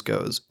judges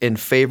goes in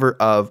favor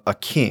of a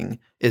king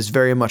is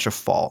very much a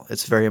fall.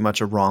 It's very much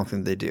a wrong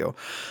thing they do.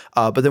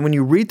 But then when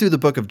you read through the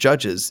book of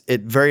Judges,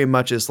 it very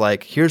much is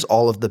like, here's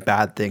all of the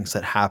bad things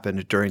that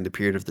happened during the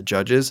period of the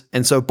judges.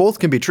 And so both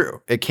can be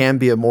true. It can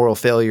be a moral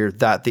failure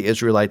that the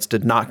Israelites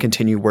did not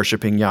continue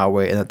worshiping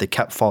Yahweh and that they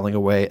kept falling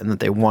away and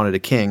that they wanted a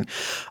king.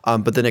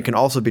 But then it can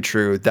also be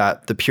true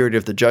that the period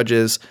of the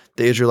judges,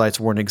 the Israelites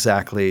weren't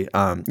exactly,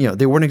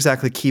 they weren't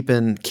exactly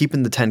keeping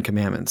the 10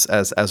 Commandments,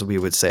 as we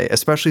would say,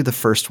 especially the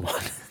first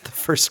one. The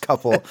first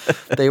couple,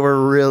 they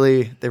were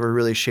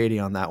really shady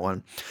on that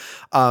one.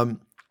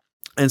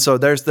 And so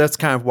that's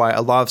kind of why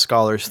a lot of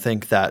scholars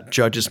think that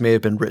Judges may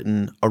have been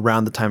written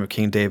around the time of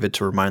King David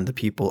to remind the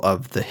people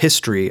of the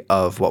history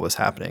of what was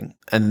happening.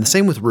 And the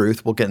same with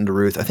Ruth. We'll get into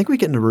Ruth. I think we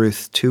get into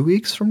Ruth 2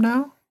 weeks from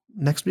now.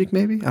 Next week,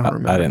 maybe? I don't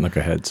remember. I didn't look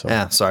ahead. So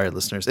yeah, sorry,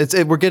 listeners.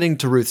 We're getting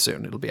to Ruth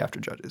soon. It'll be after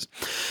Judges.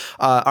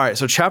 All right,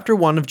 so chapter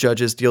 1 of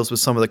Judges deals with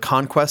some of the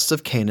conquests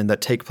of Canaan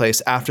that take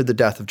place after the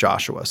death of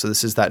Joshua. So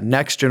this is that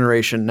next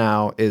generation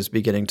now is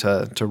beginning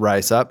to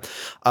rise up.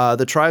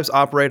 The tribes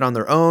operate on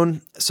their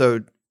own.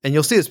 And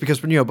you'll see this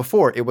because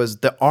before it was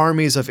the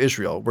armies of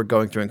Israel were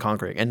going through and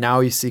conquering, and now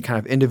you see kind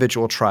of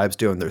individual tribes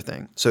doing their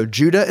thing. So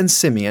Judah and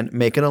Simeon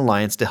make an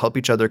alliance to help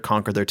each other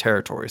conquer their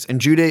territories, and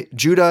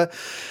Judah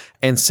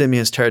and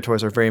Simeon's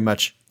territories are very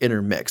much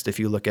intermixed. If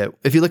you look at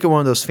one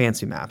of those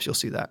fancy maps, you'll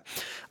see that.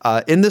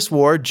 In this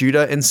war,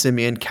 Judah and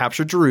Simeon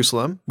captured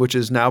Jerusalem, which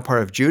is now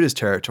part of Judah's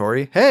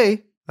territory.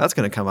 Hey. That's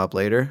going to come up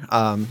later,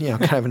 kind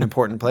of an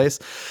important place.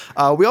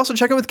 We also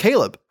check in with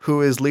Caleb,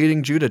 who is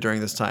leading Judah during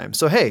this time.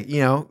 So, hey,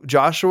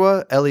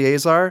 Joshua,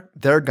 Eleazar,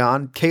 they're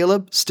gone.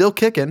 Caleb, still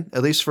kicking,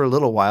 at least for a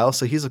little while.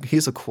 So he's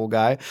a cool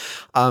guy.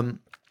 And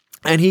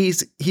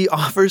he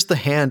offers the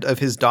hand of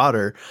his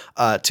daughter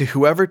to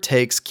whoever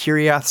takes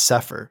Kiriath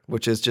Sefer,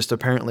 which is just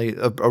apparently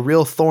a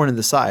real thorn in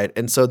the side.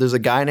 And so there's a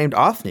guy named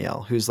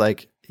Othniel who's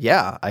like,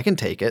 yeah, I can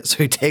take it. So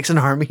he takes an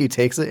army, he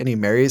takes it, and he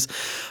marries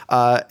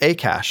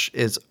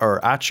Achash, or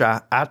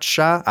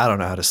Acha. I don't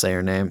know how to say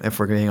her name, if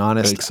we're being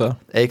honest.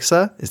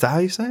 Acha? Is that how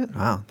you say it?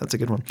 Wow, that's a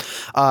good one.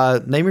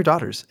 Name your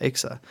daughters,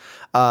 Acha.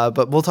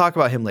 But we'll talk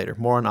about him later.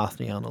 More on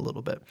Othniel in a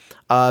little bit.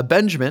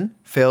 Benjamin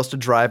fails to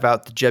drive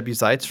out the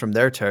Jebusites from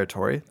their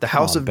territory. The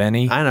house of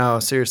Benny. I know,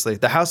 seriously.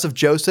 The house of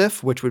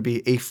Joseph, which would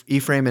be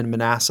Ephraim and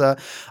Manasseh,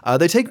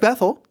 they take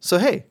Bethel. So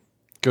hey.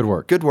 Good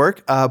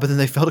work. But then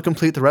they fail to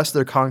complete the rest of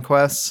their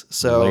conquests.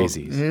 So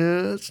Lazies.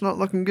 Yeah, it's not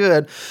looking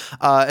good.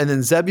 And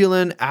then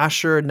Zebulun,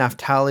 Asher,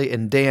 Naphtali,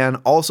 and Dan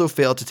also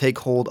failed to take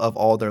hold of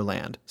all their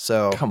land.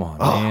 So come on,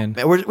 man.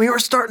 We were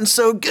starting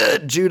so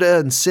good. Judah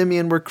and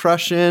Simeon were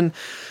crushing.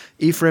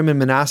 Ephraim and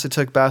Manasseh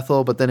took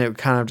Bethel, but then it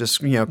kind of just,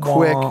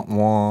 quick. Wah,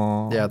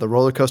 wah. Yeah, the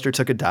roller coaster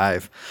took a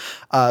dive.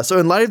 So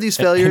in light of these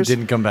failures... It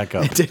didn't come back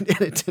up. It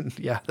didn't.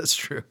 Yeah, that's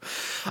true.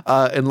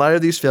 In light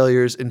of these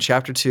failures, in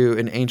chapter 2,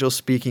 an angel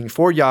speaking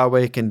for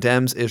Yahweh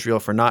condemns Israel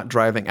for not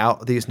driving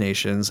out these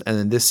nations. And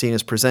then this scene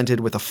is presented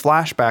with a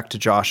flashback to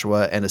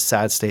Joshua and a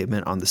sad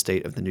statement on the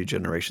state of the new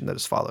generation that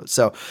has followed.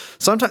 So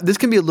sometimes this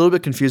can be a little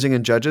bit confusing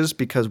in Judges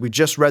because we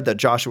just read that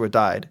Joshua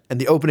died. And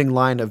the opening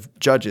line of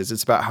Judges,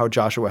 it's about how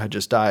Joshua had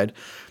just died.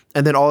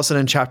 And then all of a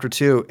sudden in chapter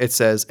 2, it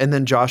says, and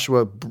then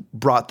Joshua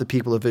brought the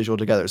people of Israel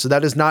together. So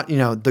that is not,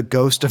 the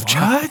ghost of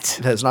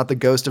Joshua. That is not the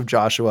ghost of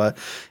Joshua.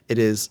 It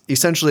is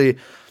essentially,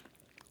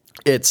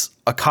 it's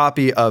a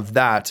copy of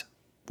that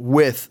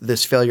with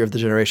this failure of the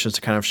generations to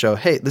kind of show,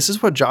 hey, this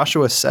is what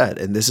Joshua said,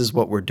 and this is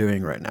what we're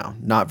doing right now.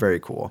 Not very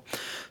cool.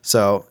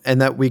 So,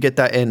 and that we get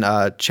that in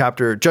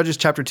Judges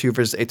chapter 2,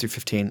 verses 8 through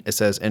 15. It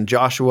says, "And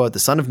Joshua, the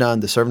son of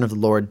Nun, the servant of the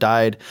Lord,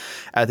 died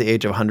at the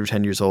age of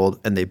 110 years old,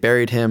 and they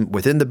buried him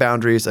within the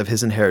boundaries of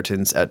his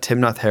inheritance at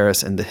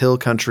Timnath-Heres in the hill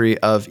country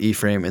of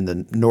Ephraim in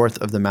the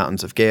north of the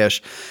mountains of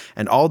Gaash.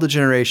 And all the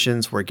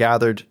generations were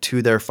gathered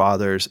to their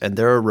fathers, and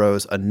there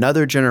arose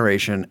another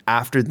generation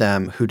after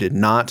them who did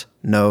not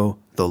know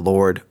the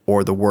Lord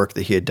or the work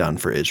that he had done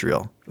for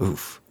Israel."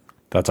 Oof.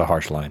 That's a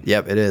harsh line.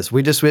 Yep, it is.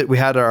 We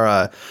had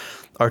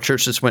our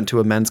church just went to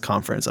a men's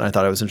conference, and I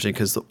thought it was interesting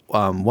because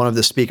one of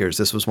the speakers,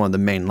 this was one of the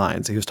main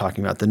lines, he was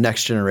talking about the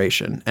next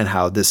generation and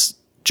how this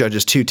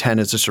Judges 2:10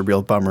 is just a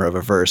real bummer of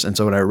a verse. And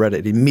so when I read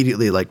it,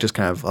 immediately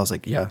I was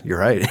like, yeah, you're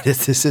right.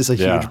 This is a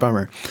huge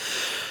bummer.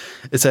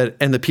 It said,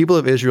 "And the people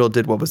of Israel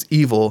did what was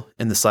evil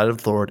in the sight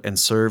of the Lord and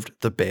served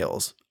the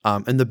Baals."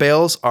 And the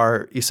Baals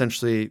are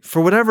essentially,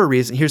 for whatever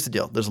reason, here's the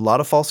deal. There's a lot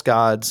of false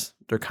gods.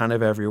 They're kind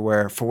of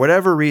everywhere. For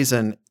whatever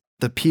reason,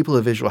 the people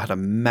of Israel had a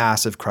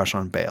massive crush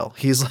on Baal.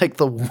 He's like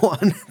the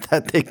one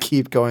that they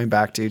keep going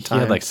back to. He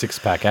had like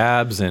six-pack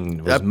abs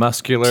and was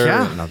muscular.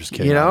 Yeah. No, I'm just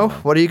kidding. You know,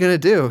 what are you going to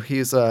do?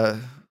 He's, I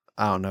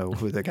don't know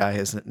who the guy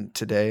is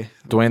today.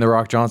 Dwayne "The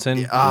Rock" Johnson?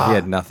 He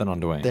had nothing on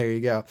Dwayne. There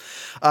you go.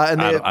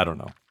 And I don't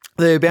know.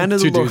 They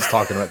abandoned the Lord. Two dudes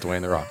talking about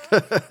Dwayne "The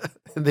Rock."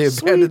 They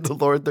abandoned the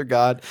Lord their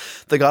God,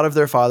 the God of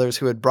their fathers,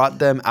 who had brought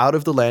them out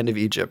of the land of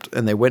Egypt.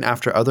 And they went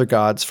after other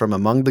gods from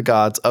among the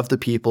gods of the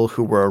people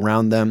who were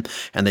around them,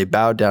 and they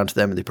bowed down to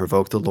them, and they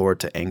provoked the Lord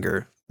to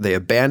anger. They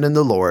abandoned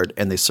the Lord,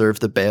 and they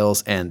served the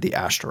Baals and the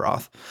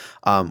Ashtaroth,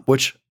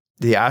 which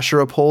the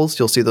Asherah poles,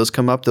 you'll see those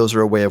come up. Those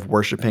are a way of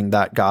worshiping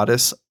that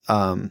goddess.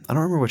 I don't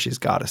remember what she's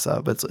goddess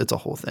of, but it's a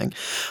whole thing.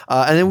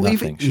 And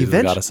then she's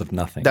the goddess of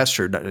nothing. That's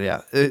true.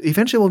 Yeah.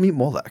 Eventually we'll meet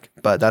Molech,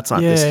 but that's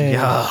not this.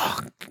 Yeah.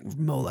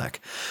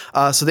 Molech.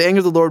 So the anger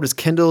of the Lord was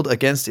kindled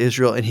against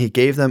Israel, and he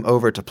gave them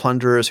over to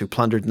plunderers who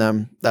plundered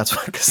them. That's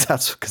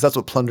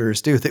what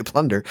plunderers do. They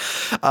plunder.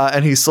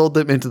 And he sold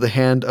them into the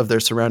hand of their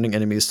surrounding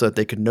enemies so that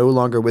they could no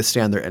longer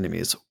withstand their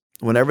enemies.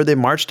 Whenever they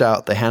marched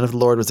out, the hand of the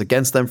Lord was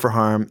against them for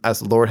harm,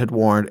 as the Lord had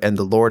warned, and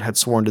the Lord had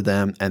sworn to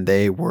them, and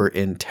they were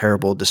in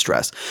terrible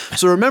distress.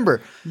 So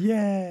remember,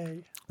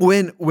 yay!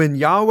 When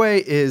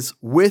Yahweh is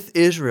with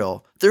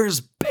Israel, there's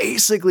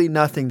basically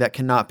nothing that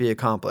cannot be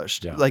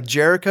accomplished. Yeah. Like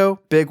Jericho,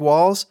 big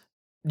walls,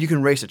 you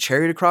can race a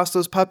chariot across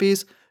those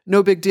puppies,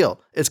 no big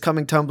deal. It's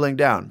coming tumbling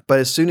down. But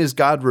as soon as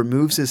God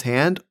removes his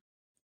hand,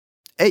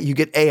 you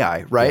get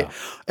AI, right? Yeah.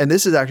 And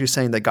this is actually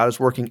saying that God is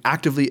working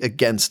actively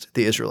against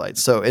the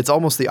Israelites. So it's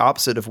almost the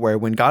opposite of where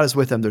when God is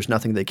with them, there's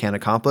nothing they can't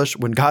accomplish.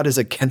 When God is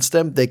against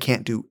them, they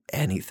can't do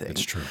anything.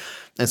 That's true.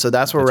 And so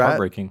that's where we're at.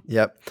 Heartbreaking.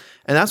 Yep.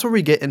 And that's where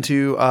we get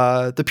into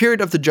the period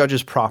of the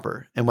judges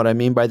proper. And what I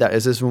mean by that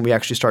is this is when we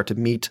actually start to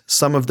meet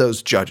some of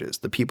those judges,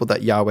 the people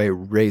that Yahweh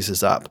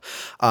raises up.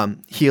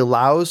 He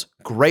allows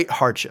great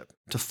hardship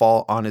to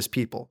fall on his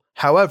people.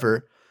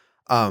 However,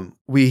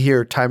 we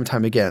hear time and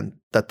time again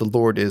that the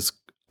Lord is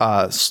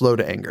slow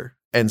to anger.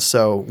 And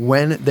so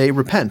when they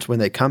repent, when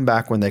they come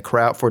back, when they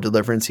cry out for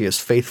deliverance, he is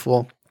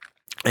faithful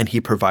and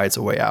he provides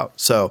a way out.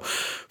 So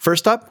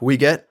first up, we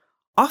get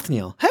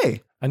Othniel.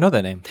 Hey, I know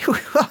that name.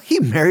 He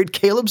married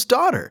Caleb's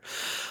daughter.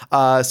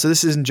 So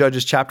this is in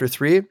Judges chapter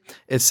 3.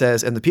 It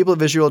says, "And the people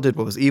of Israel did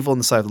what was evil in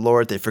the sight of the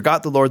Lord. They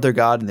forgot the Lord their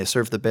God, and they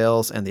served the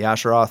Baals and the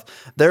Asheroth.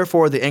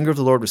 Therefore, the anger of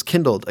the Lord was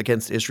kindled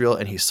against Israel,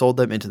 and he sold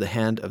them into the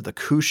hand of the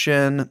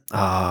Cushan."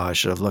 I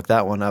should have looked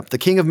that one up. "The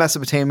king of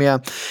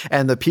Mesopotamia,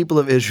 and the people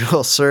of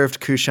Israel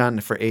served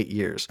Cushan for 8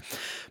 years.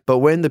 But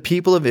when the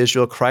people of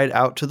Israel cried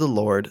out to the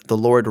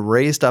Lord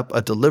raised up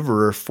a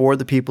deliverer for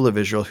the people of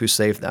Israel who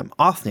saved them,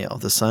 Othniel,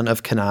 the son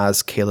of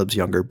Kenaz, Caleb's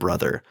younger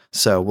brother."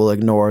 So we'll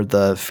ignore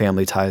the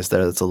family ties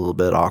there. That's a little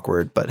bit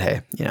awkward, but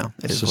hey,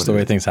 it's just the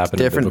way things happen.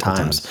 Different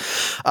times.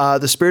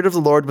 "The Spirit of the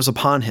Lord was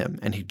upon him,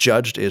 and he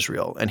judged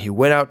Israel, and he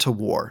went out to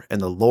war. And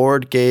the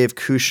Lord gave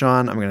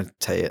Cushan," I'm going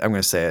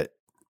to say it,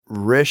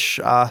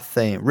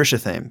 Rishathaim,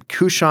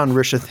 Cushan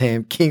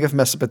Rishathaim, king of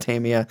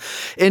Mesopotamia,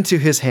 into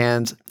his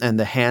hand, and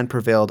the hand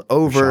prevailed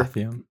over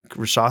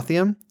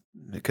Rishathaim.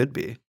 It could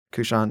be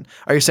Cushan.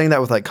 Are you saying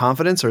that with like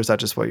confidence, or is that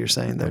just what you're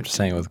saying there? I'm just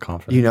saying it with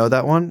confidence. You know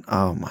that one?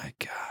 Oh my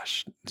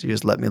gosh! You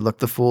just let me look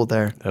the fool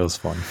there. That was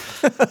fun.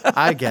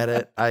 I get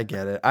it.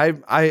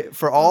 I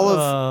for all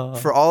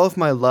of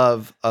my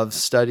love of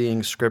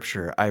studying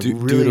scripture,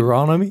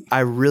 Deuteronomy. I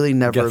really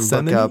never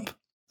look up.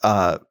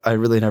 I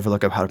really never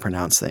look up how to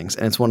pronounce things,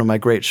 and it's one of my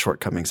great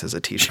shortcomings as a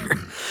teacher.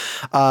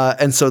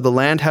 And so the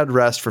land had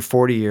rest for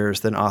 40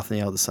 years. Then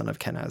Othniel, the son of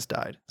Kenaz,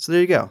 died. So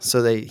there you go.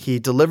 So he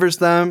delivers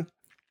them.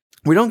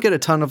 We don't get a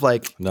ton of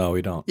No,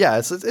 we don't. Yeah,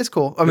 it's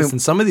cool. I mean,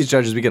 some of these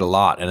judges we get a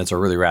lot, and it's a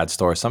really rad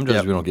story. Some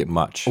judges we don't get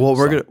much. Well,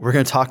 we're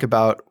gonna talk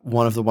about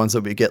one of the ones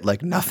that we get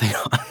nothing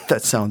on.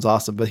 That sounds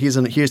awesome. But he's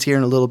here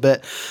in a little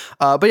bit.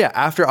 But yeah,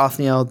 after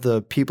Othniel,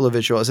 the people of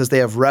Israel, it says they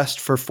have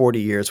rest for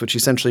 40 years, which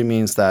essentially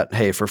means that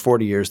hey, for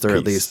 40 years they're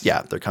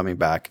they're coming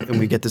back, and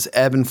we get this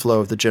ebb and flow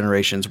of the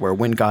generations where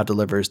when God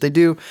delivers, they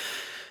do.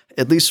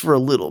 at least for a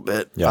little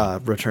bit,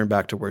 return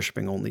back to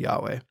worshiping only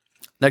Yahweh.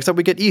 Next up,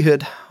 we get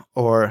Ehud,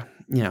 or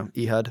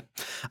Ehud.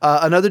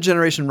 Another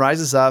generation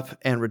rises up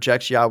and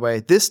rejects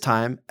Yahweh. This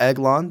time,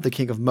 Eglon, the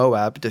king of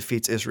Moab,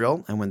 defeats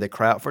Israel. And when they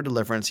cry out for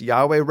deliverance,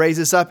 Yahweh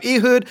raises up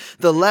Ehud,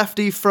 the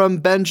lefty from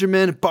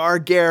Benjamin, Bar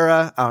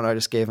Gera. I don't know, I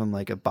just gave him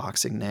like a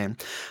boxing name.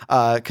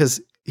 Because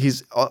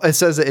it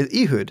says that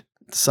Ehud,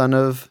 son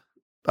of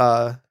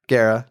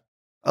Gera,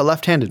 a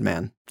left-handed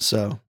man.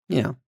 So,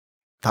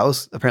 that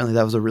was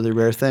a really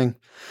rare thing.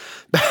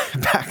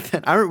 Back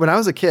then, I remember when I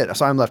was a kid.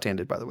 So I'm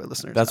left-handed, by the way,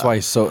 listeners. That's why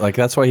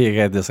that's why he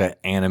had this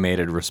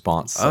animated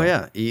response. So. Oh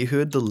yeah,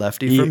 Ehud, the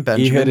lefty from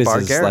Benjamin, Ehud Bar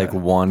is Gera. like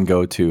one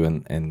go-to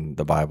in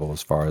the Bible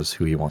as far as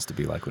who he wants to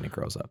be like when he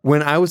grows up.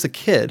 When I was a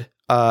kid,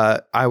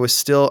 I was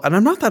still, and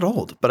I'm not that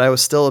old, but I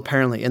was still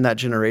apparently in that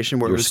generation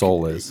where your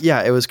soul is.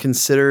 Yeah, it was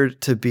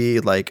considered to be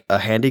like a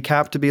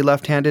handicap to be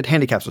left-handed.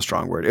 Handicap's a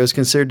strong word. It was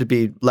considered to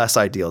be less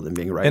ideal than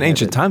being right-handed. In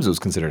ancient times, it was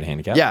considered a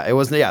handicap. Yeah, it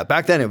was. Yeah,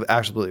 back then it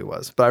absolutely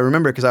was. But I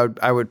remember because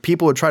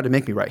people would try to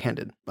make me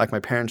right-handed, like my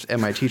parents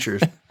and my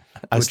teachers.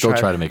 I still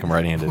try to make them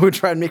right-handed. Would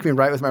try to make me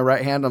write with my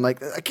right hand. I'm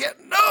like, I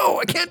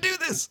can't do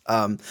this.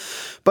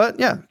 But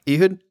yeah,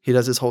 Ehud, he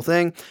does his whole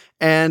thing,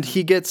 and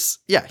he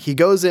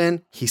goes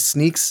in, he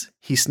sneaks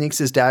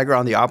his dagger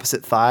on the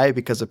opposite thigh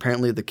because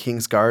apparently the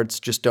king's guards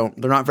they're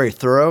not very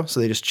thorough, so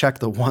they just check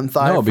the one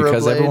thigh. No, for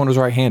because a blade. everyone was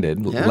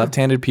right-handed. Yeah.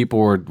 Left-handed people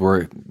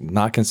were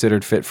not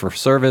considered fit for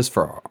service,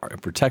 for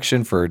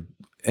protection, for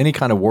any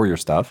kind of warrior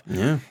stuff.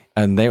 Yeah.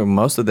 And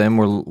most of them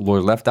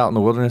were left out in the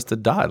wilderness to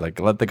die. Like,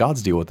 let the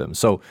gods deal with them.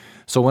 So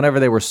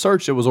whenever they were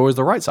searched, it was always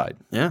the right side.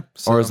 Yeah.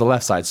 Or it was the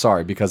left side,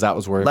 sorry, because that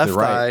was where left the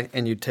right. thigh,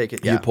 and you'd take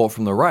it. Yeah. You pull it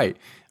from the right.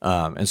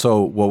 And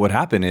so what would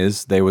happen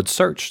is they would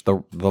search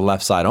the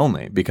left side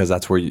only, because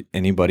that's where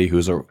anybody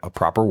who's a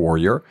proper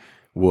warrior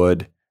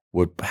would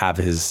have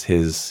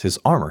his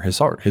armor, his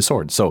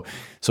sword. So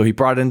he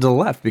brought it into the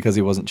left because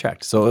he wasn't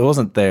checked. So it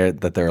wasn't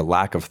their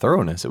lack of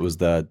thoroughness. It was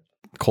the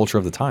culture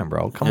of the time,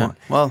 bro. Come on.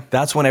 Well,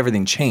 that's when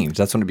everything changed.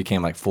 That's when it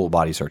became like full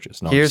body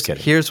searches. No, I'm just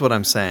kidding. Here's what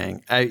I'm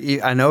saying.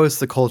 I know it's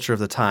the culture of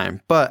the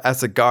time, but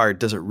as a guard,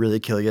 does it really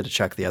kill you to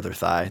check the other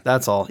thigh?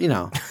 That's all, And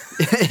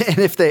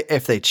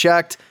if they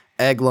checked,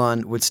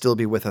 Eglon would still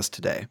be with us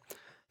today.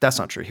 That's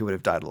not true. He would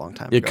have died a long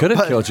time ago. It could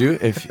have killed you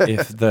if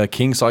the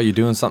king saw you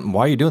doing something.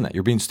 Why are you doing that?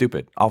 You're being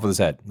stupid. Off with his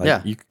head.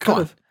 You could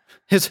have.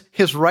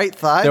 His right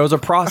thigh. There was a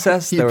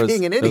process. there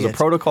was a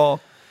protocol.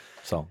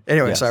 So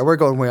anyway, yes. Sorry, we're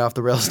going way off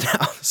the rails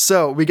now.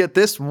 So we get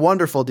this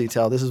wonderful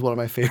detail. This is one of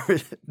my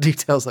favorite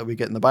details that we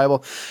get in the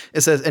Bible.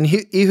 It says, and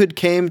Ehud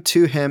came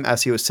to him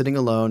as he was sitting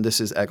alone.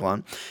 This is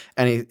Eglon.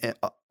 And he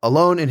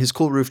alone in his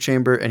cool roof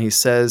chamber. And he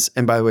says,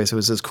 and by the way, so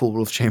it says cool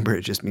roof chamber.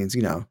 It just means,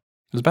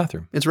 his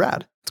bathroom. It's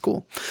rad. It's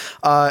cool.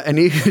 And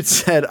Ehud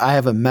said, I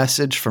have a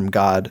message from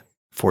God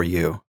for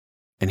you.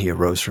 And he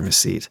arose from his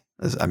seat.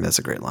 That's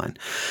a great line.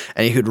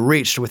 And Ehud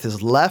reached with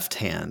his left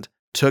hand,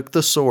 took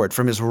the sword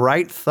from his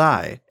right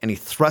thigh, and he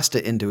thrust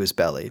it into his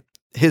belly.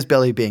 His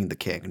belly being the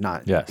king,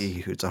 not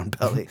Ehud's own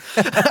belly.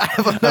 I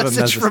have a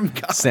message from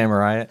God.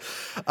 Samurai.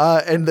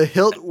 And the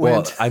hilt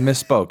went. Well, I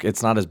misspoke.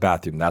 It's not his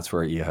bathroom. That's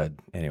where Ehud.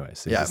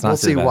 Anyways, yeah, it's not we'll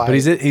see why. But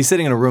he's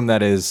sitting in a room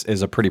that is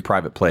a pretty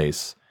private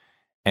place,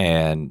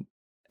 and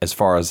as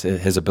far as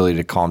his ability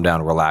to calm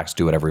down, relax,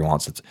 do whatever he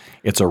wants,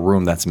 it's a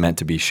room that's meant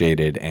to be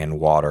shaded and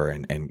water,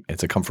 and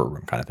it's a comfort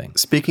room kind of thing.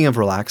 Speaking of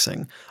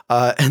relaxing,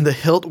 and the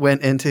hilt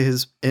went went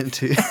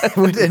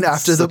in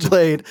after the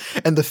blade,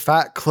 and the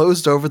fat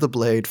closed over the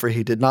blade, for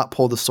he did not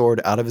pull the sword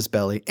out of his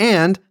belly,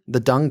 and the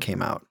dung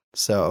came out.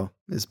 So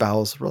his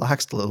bowels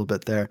relaxed a little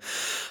bit there.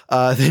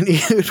 Then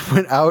Ehud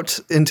went out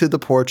into the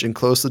porch and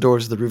closed the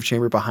doors of the roof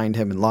chamber behind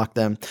him and locked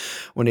them.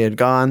 When he had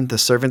gone, the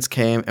servants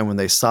came, and when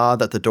they saw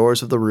that the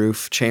doors of the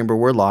roof chamber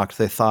were locked,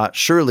 they thought,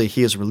 surely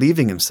he is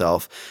relieving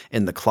himself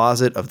in the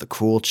closet of the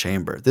cool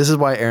chamber. This is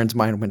why Aaron's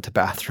mind went to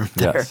bathroom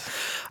there. Yes.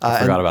 I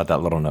forgot about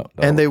that little note.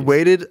 And they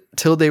waited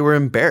till they were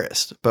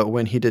embarrassed. But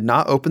when he did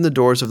not open the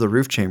doors of the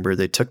roof chamber,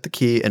 they took the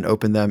key and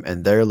opened them,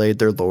 and there laid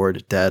their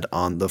Lord dead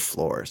on the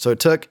floor. So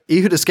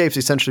Ehud escapes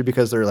essentially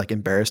because they're like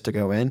embarrassed to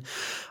go in,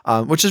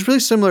 which is really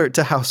similar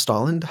to how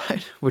Stalin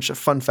died, which a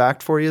fun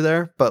fact for you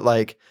there. But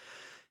I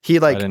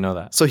didn't know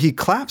that. So he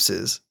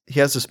collapses. He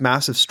has this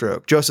massive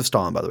stroke. Joseph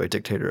Stalin, by the way,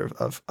 dictator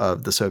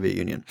of the Soviet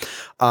Union,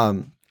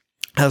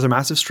 has a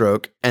massive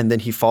stroke, and then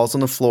he falls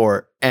on the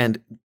floor, and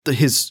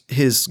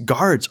his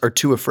guards are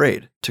too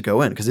afraid to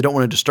go in because they don't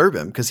want to disturb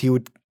him because he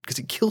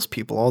kills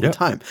people all the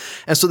time.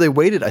 And so they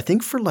waited, I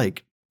think, for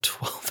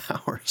 12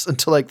 hours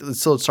until it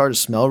started to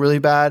smell really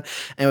bad,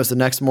 and it was the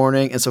next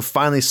morning, and so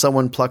finally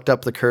someone plucked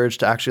up the courage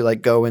to actually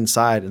go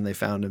inside, and they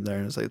found him there,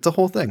 and it's a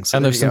whole thing. So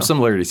and there's some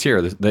similarities here.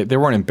 They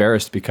weren't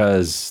embarrassed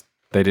because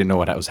they didn't know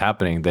what was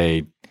happening.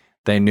 They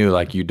knew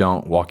you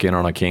don't walk in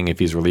on a king if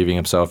he's relieving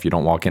himself. You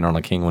don't walk in on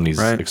a king when he's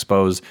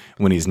exposed,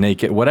 when he's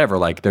naked, whatever.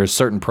 There's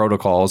certain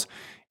protocols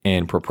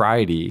and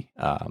propriety,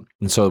 and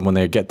so when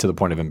they get to the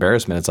point of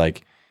embarrassment,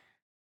 it's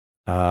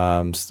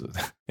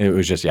it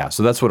was just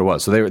so that's what it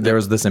was. So there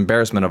was this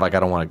embarrassment of I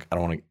don't want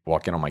to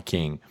walk in on my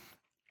king,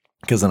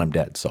 because then I'm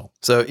dead. So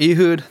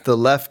Ehud, the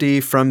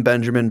lefty from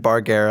Benjamin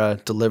Bar Gera,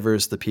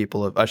 delivers the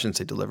people of, I shouldn't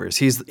say delivers,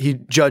 he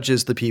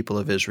judges the people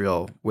of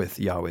Israel with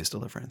Yahweh's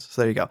deliverance.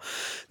 So there you go.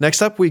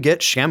 Next up, we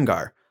get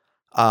Shamgar.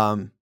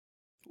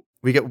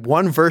 We get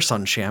one verse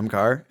on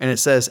Shamgar, and it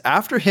says,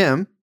 after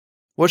him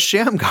was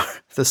Shamgar,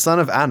 the son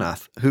of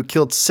Anath, who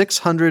killed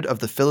 600 of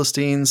the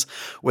Philistines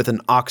with an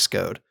ox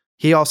goad.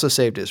 He also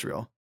saved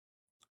Israel.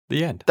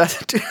 the end.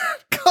 Dude,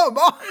 come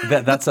on.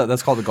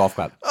 That's called the golf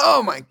clap.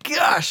 Oh my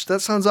gosh, that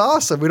sounds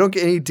awesome. We don't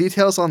get any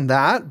details on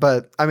that,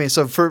 but I mean,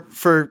 so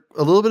for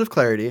a little bit of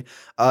clarity,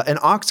 an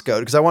ox goad,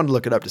 because I wanted to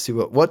look it up to see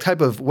what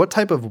type of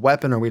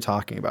weapon are we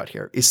talking about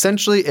here.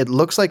 Essentially, it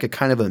looks like a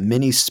kind of a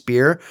mini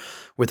spear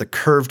with a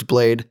curved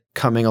blade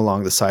coming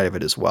along the side of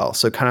it as well.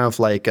 So kind of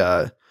like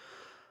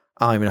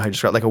I don't even know how to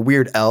describe it, like a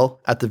weird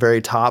L at the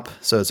very top.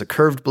 So it's a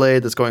curved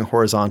blade that's going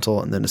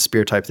horizontal and then a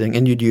spear type thing.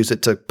 And you'd use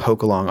it to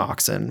poke along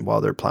oxen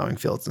while they're plowing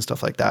fields and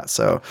stuff like that.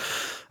 So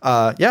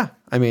yeah,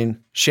 I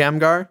mean,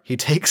 Shamgar, he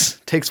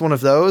takes one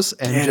of those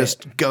and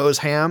just goes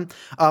ham.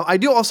 I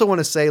do also want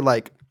to say,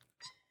 like,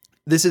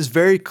 this is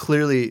very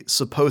clearly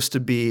supposed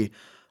to be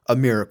a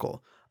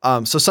miracle.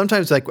 So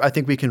sometimes, like, I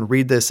think we can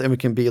read this and we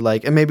can be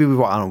like, and maybe we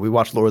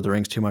watch Lord of the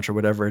Rings too much or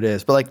whatever it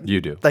is, but like you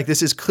do, like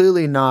this is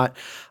clearly not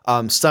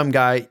some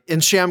guy.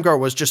 And Shamgar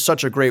was just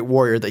such a great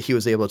warrior that he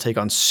was able to take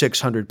on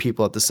 600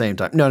 people at the same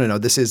time. No.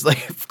 This is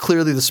like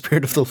clearly the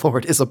Spirit of the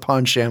Lord is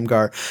upon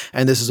Shamgar,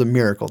 and this is a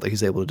miracle that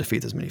he's able to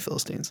defeat this many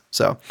Philistines.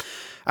 So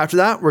after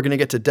that, we're going to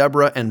get to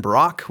Deborah and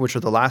Barak, which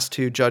are the last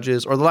two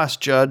judges, or the last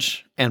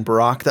judge and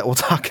Barak that we'll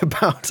talk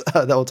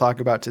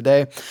about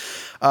today.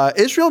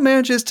 Israel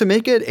manages to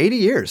make it 80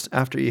 years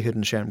after Ehud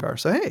and Shamgar.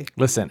 So, hey.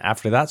 Listen,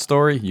 after that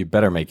story, you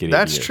better make it 80 years.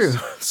 That's true.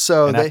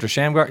 So after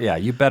Shamgar, yeah,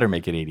 you better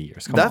make it 80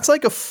 years. That's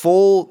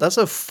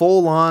a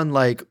full on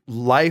like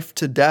life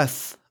to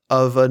death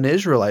of an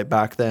Israelite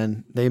back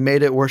then. They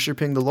made it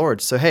worshiping the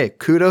Lord. So, hey,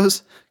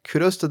 kudos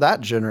to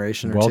that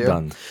generation or two. Well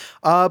done.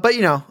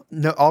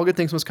 But all good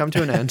things must come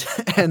to an end.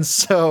 And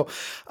so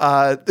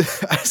I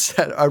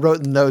wrote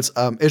in the notes,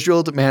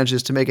 Israel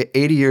manages to make it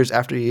 80 years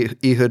after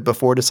Ehud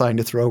before deciding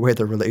to throw away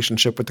their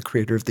relationship with the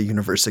creator of the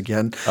universe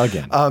again.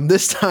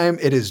 This time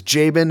it is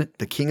Jabin,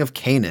 the king of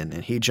Canaan,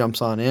 and he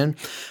jumps on in.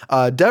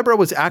 Deborah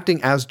was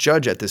acting as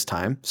judge at this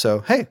time. So,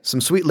 hey, some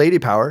sweet lady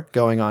power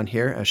going on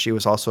here, as she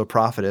was also a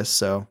prophetess.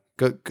 So,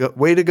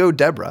 way to go,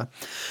 Deborah.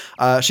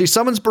 She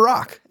summons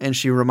Barak, and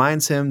she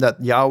reminds him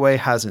that Yahweh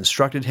has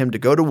instructed him to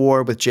go to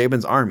war with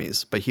Jabin's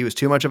armies, but he was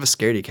too much of a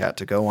scaredy cat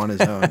to go on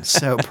his own.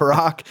 So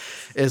Barak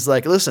is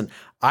like, listen,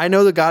 I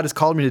know that God has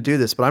called me to do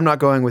this, but I'm not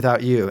going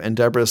without you. And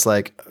Deborah's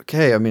like,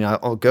 okay, I mean,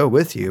 I'll go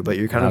with you, but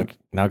you're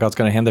now God's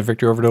going to hand the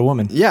victory over to a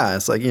woman. Yeah,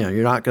 it's like,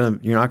 you're not going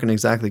to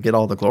exactly get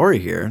all the glory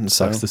here. And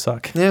sucks to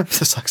suck. Yeah, it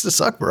sucks to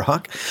suck,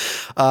 Barak.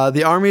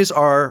 The armies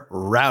are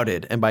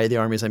routed, and by the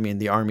armies I mean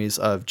the armies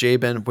of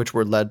Jabin, which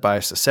were led by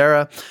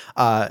Sisera.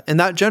 And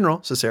that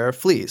general, Sisera,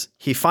 flees.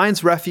 He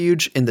finds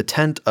refuge in the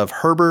tent of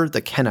Heber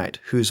the Kenite,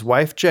 whose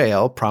wife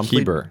Jael promptly...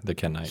 Heber the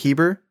Kenite.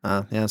 Heber?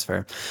 Yeah, that's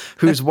fair.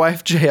 Whose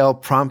wife Jael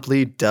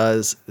promptly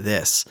does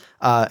this.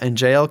 And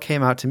Jael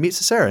came out to meet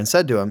Sisera and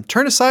said to him,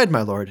 "Turn aside,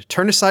 my lord.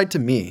 Turn aside to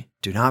me.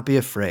 Do not be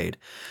afraid."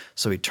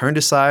 So he turned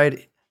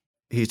aside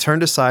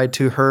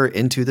to her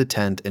into the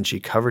tent, and she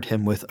covered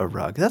him with a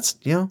rug. That's,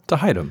 to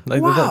hide him.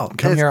 Like, wow.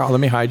 Come here, let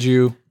me hide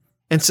you.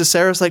 And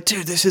Sisera's like,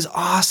 "Dude, this is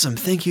awesome.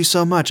 Thank you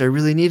so much. I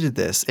really needed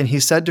this." And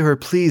he said to her,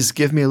 "Please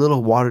give me a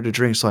little water to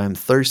drink, for I am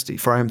thirsty.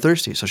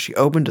 So she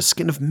opened a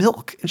skin of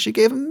milk, and she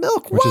gave him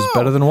milk. Which is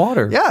better than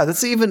water. Yeah,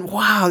 this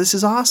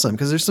is awesome,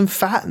 because there's some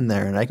fat in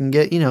there, and I can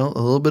get,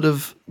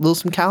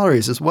 some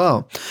calories as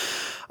well.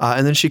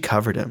 And then she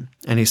covered him.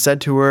 And he said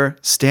to her,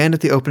 "Stand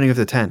at the opening of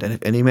the tent, and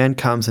if any man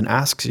comes and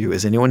asks you,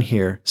 'Is anyone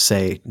here?'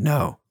 say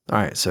no." All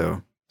right,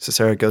 so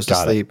Sisera goes to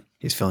sleep.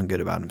 He's feeling good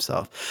about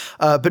himself.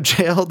 But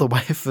Jael, the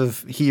wife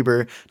of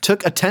Heber,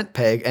 took a tent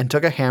peg and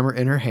took a hammer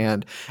in her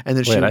hand. And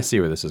then I see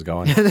where this is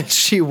going. And then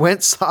she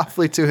went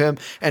softly to him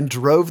and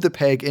drove the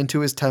peg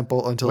into his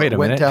temple until it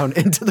went down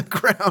into the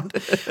ground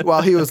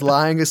while he was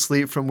lying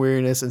asleep from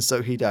weariness. And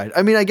so he died.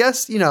 I mean, I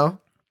guess, he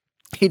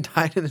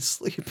died in his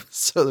sleep.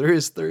 So there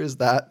is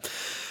that.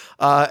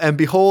 And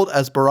behold,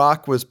 as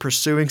Barak was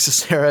pursuing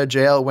Sisera,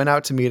 Jael went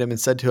out to meet him and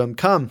said to him,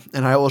 "Come,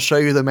 and I will show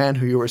you the man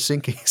who you were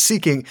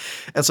seeking."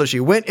 And so she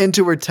went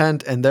into her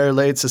tent, and there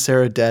laid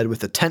Sisera dead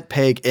with a tent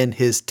peg in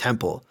his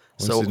temple.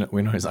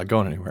 We know he's not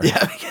going anywhere.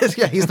 Yeah,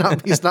 he's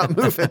not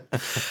moving.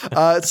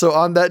 So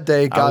on that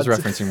day, God... I was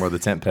referencing more the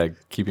tent peg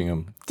keeping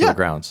him to the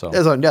ground. So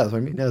that's what I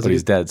mean. But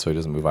he's dead, so he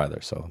doesn't move either.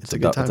 So it's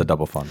a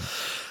double fun.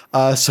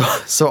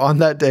 So on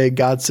that day,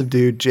 God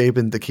subdued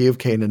Jabin, the king of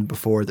Canaan,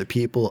 before the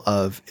people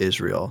of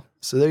Israel.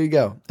 So there you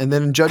go. And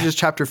then in Judges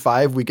chapter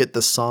 5, we get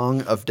the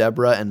song of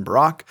Deborah and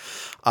Barak.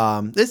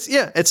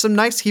 It's some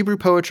nice Hebrew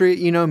poetry.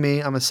 You know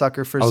me, I'm a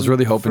sucker for. I was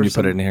really hoping you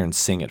put it in here and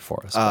sing it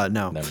for us.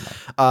 No,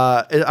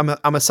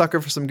 I'm a sucker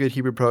for some good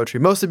Hebrew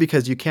poetry, mostly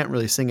because you can't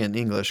really sing it in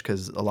English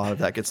because a lot of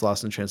that gets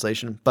lost in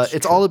translation. But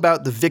it's all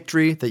about the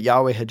victory that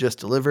Yahweh had just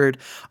delivered.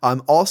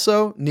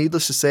 Also,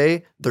 needless to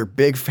say, they're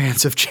big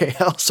fans of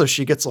Jael, so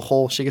she gets a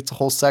whole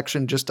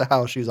section just to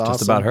how she's awesome.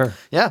 Just about her.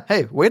 Yeah.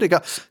 Hey, way to go.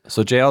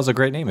 So Jael is a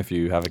great name if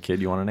you have a kid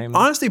you want to name them.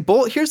 Honestly,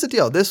 here's the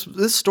deal. This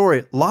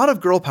story, a lot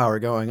of girl power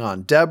going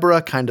on.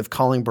 Deborah kind of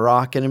calling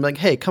Barak and I'm like,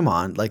 hey, come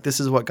on. Like, this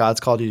is what God's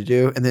called you to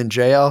do. And then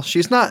Jael,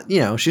 she's not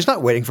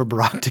waiting for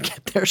Barak to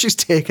get there. She's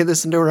taking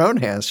this into her own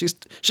hands. She's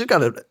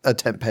got a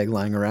tent peg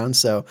lying around.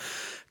 So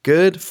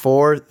good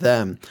for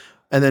them.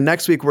 And then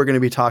next week, we're going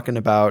to be talking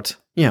about,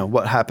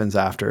 what happens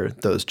after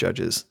those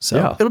judges.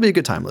 So It'll be a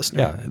good time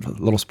listening. Yeah, a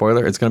little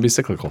spoiler, it's going to be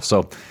cyclical.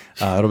 So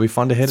it'll be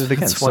fun to hit it again.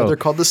 That's why they're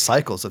called the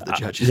cycles of the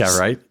judges. Yeah,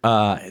 right.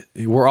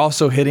 We're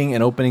also hitting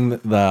and opening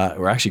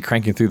we're actually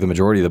cranking through the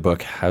majority of the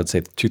book. I would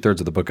say 2/3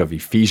 of the book of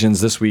Ephesians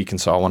this week. And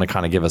so I want to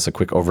kind of give us a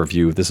quick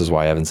overview. This is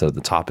why Evan said at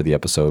the top of the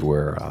episode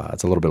where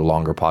it's a little bit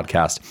longer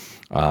podcast.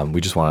 We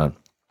just want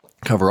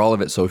to cover all of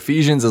it. So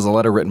Ephesians is a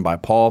letter written by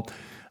Paul.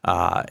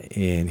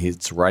 And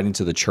he's writing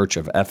to the church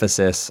of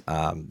Ephesus.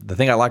 The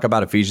thing I like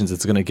about Ephesians,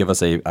 it's going to give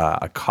us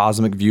a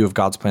cosmic view of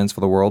God's plans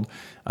for the world.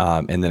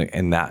 And then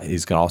in that,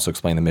 he's going to also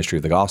explain the mystery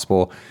of the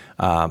gospel.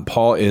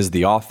 Paul is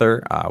the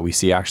author. We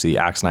see actually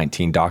Acts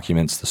 19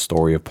 documents the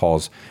story of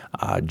Paul's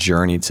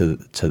journey to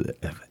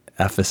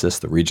Ephesus,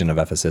 the region of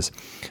Ephesus.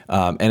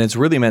 And it's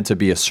really meant to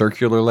be a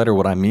circular letter.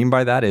 What I mean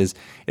by that is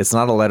it's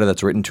not a letter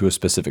that's written to a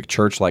specific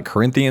church like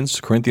Corinthians.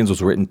 Corinthians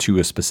was written to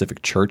a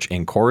specific church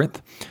in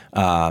Corinth.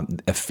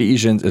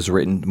 Ephesians is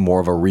written more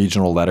of a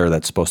regional letter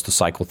that's supposed to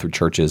cycle through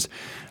churches.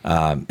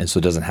 And so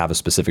it doesn't have a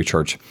specific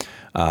church.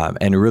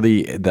 And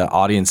really the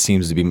audience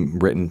seems to be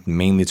written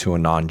mainly to a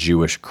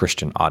non-Jewish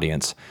Christian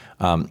audience.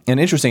 And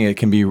interesting,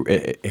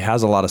 it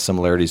has a lot of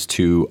similarities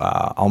to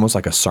almost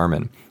like a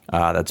sermon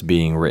that's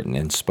being written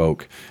and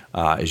spoke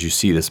as you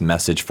see this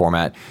message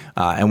format.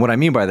 And what I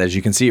mean by that is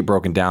you can see it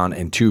broken down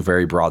in two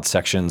very broad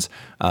sections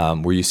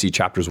where you see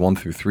chapters 1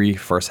 through 3,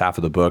 first half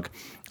of the book,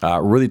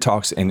 really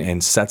talks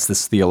and sets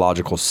this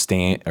theological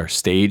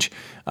stage.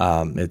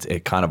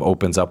 It kind of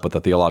opens up with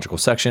the theological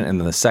section, and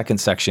then the second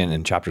section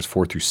in chapters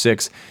 4 through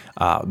 6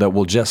 that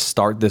we'll just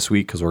start this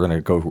week because we're going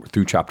to go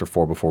through chapter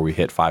 4 before we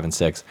hit 5 and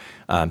 6.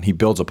 He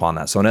builds upon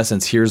that. So in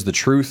essence, here's the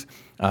truth.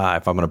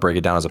 If I'm going to break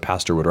it down as a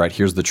pastor would, right?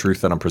 Here's the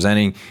truth that I'm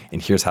presenting,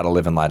 and here's how to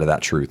live in light of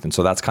that truth. And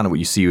so that's kind of what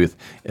you see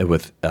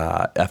with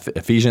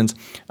Ephesians,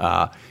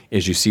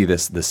 is you see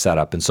this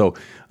setup. And so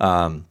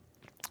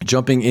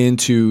jumping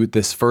into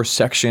this first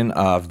section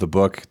of the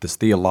book, this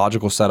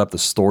theological setup, the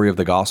story of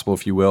the gospel,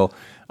 if you will.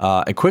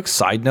 A quick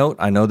side note: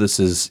 I know this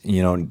is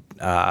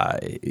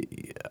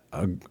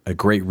a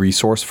great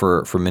resource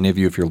for many of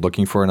you if you're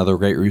looking for another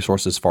great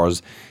resource as far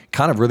as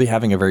kind of really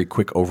having a very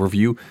quick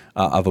overview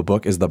of a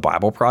book is the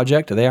Bible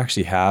Project. They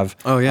actually have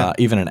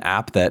even an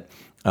app that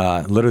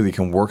literally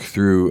can work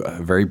through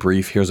a very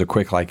brief, here's a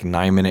quick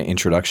 9-minute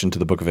introduction to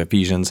the book of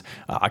Ephesians.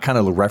 I kind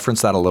of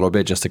reference that a little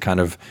bit just to kind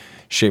of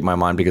shape my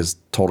mind because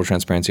total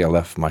transparency, I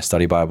left my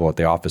study Bible at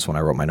the office when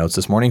I wrote my notes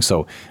this morning.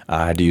 So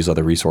I had to use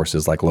other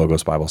resources like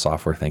Logos Bible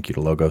Software. Thank you to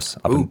Logos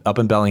up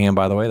in Bellingham,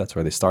 by the way. That's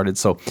where they started.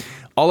 So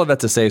all of that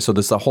to say, so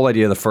this the whole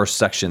idea of the first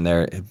section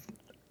there.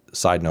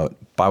 Side note,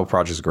 Bible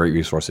Project is a great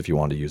resource if you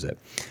want to use it.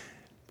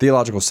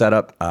 Theological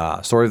setup,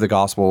 story of the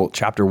gospel,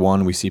 chapter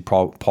 1, we see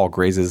Paul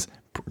praises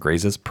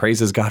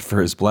God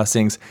for his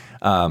blessings.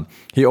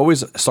 He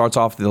always starts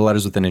off the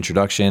letters with an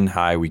introduction.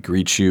 Hi, we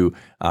greet you.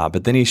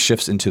 But then he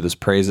shifts into this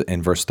praise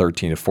in verse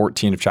 13 to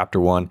 14 of chapter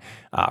 1.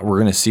 We're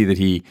going to see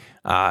that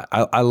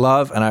I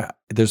love, and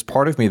there's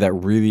part of me that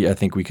really, I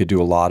think we could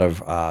do a lot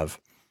of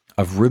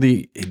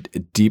really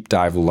deep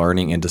dive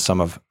learning into some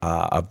of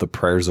the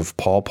prayers of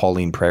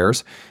Pauline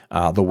prayers.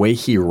 The way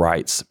he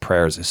writes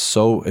prayers is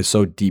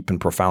so deep and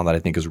profound that I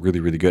think is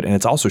really, really good. And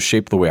it's also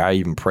shaped the way I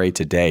even pray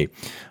today.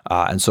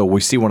 And so we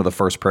see one of the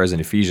first prayers in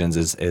Ephesians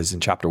is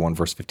in chapter 1,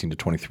 verse 15 to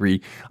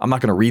 23. I'm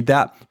not going to read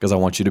that because I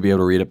want you to be able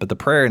to read it. But the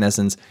prayer in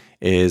essence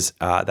is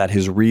that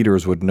his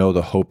readers would know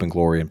the hope and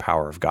glory and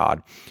power of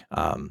God.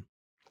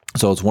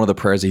 So it's one of the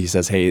prayers that he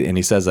says, hey, and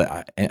he says,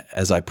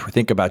 as I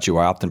think about you,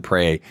 I often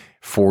pray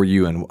for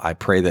you, and I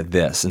pray that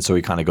this. And so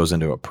he kind of goes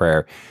into a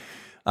prayer.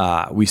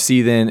 We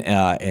see then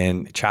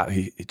in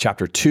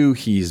chapter 2,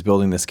 he's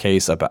building this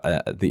case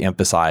about the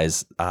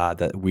emphasize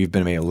that we've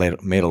been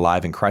made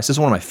alive in Christ. This is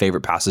one of my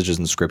favorite passages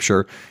in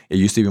Scripture. It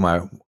used to be my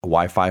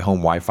home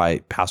Wi-Fi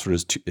password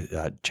is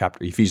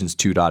chapter Ephesians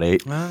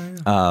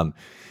 2:8.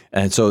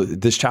 And so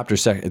this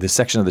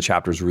section of the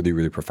chapter is really,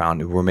 really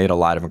profound. We're made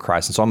alive in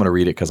Christ. And so I'm going to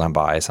read it because I'm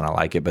biased and I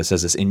like it. But it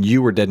says this: "And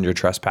you were dead in your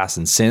trespasses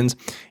and sins,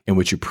 in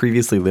which you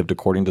previously lived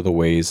according to the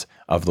ways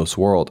of this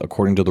world,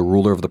 according to the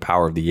ruler of the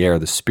power of the air,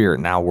 the spirit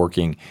now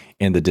working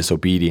in the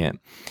disobedient,"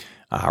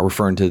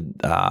 referring to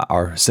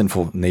our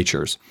sinful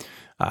natures.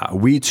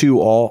 We too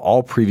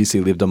all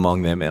previously lived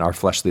among them in our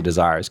fleshly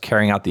desires,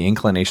 carrying out the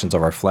inclinations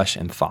of our flesh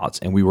and thoughts,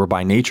 and we were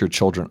by nature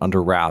children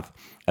under wrath,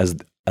 as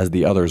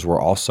the others were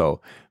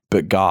also.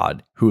 But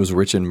God, who is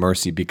rich in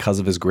mercy because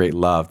of his great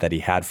love that he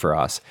had for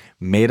us,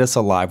 made us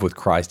alive with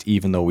Christ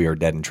even though we are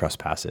dead in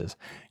trespasses.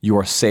 You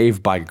are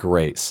saved by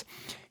grace.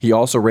 He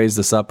also raised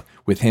us up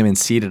with him and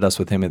seated us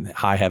with him in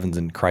high heavens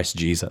in Christ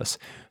Jesus,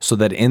 so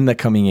that in the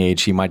coming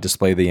age he might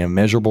display the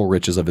immeasurable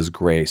riches of his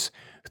grace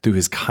through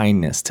his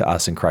kindness to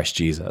us in Christ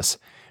Jesus.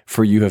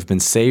 For you have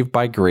been saved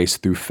by grace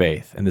through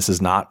faith, and this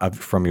is not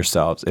from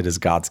yourselves, it is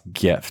God's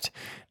gift,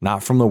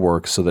 not from the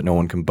works, so that no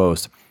one can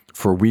boast.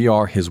 For we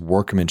are his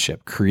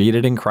workmanship,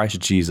 created in Christ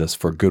Jesus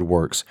for good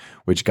works,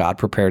 which God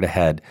prepared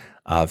ahead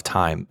of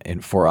time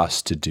and for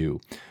us to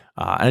do.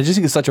 And I just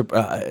think it's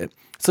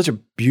such a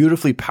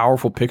beautifully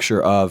powerful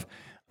picture of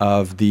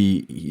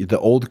the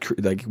old,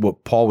 like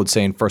what Paul would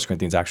say in 1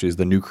 Corinthians actually is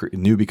the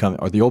new becoming,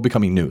 or the old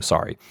becoming new.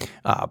 Sorry,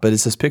 but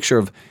it's this picture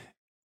of,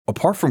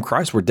 apart from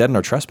Christ, we're dead in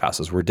our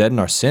trespasses. We're dead in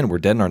our sin. We're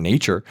dead in our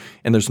nature,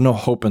 and there's no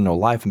hope and no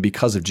life. And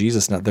because of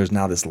Jesus, there's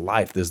now this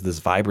life, there's this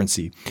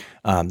vibrancy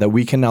that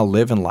we can now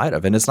live in light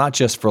of. And it's not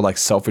just for like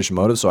selfish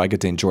motives, so I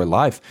get to enjoy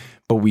life,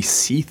 but we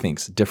see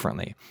things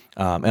differently.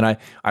 And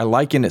I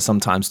liken it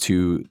sometimes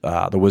to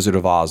The Wizard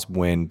of Oz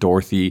when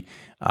Dorothy,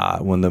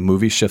 when the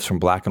movie shifts from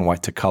black and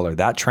white to color.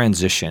 That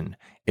transition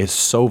is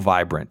so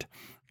vibrant,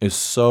 is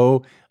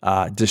so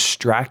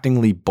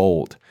distractingly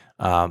bold.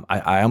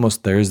 I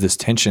almost, there's this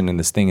tension in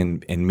this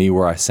thing in me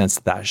where I sense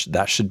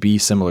that should be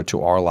similar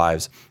to our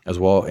lives as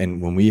well.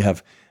 And when we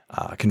have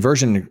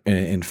conversion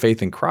in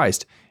faith in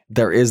Christ,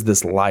 there is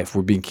this life.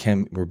 We're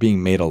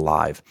being made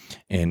alive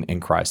in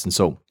Christ. And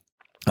so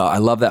I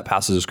love that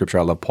passage of scripture.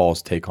 I love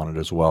Paul's take on it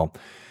as well.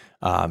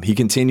 He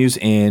continues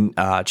in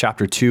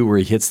chapter 2 where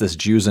he hits this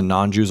Jews and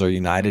non-Jews are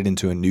united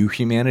into a new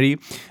humanity.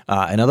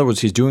 In other words,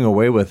 he's doing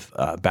away with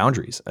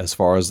boundaries as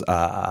far as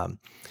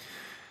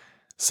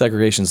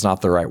segregation is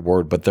not the right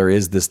word, but there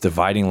is this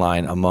dividing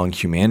line among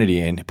humanity,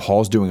 and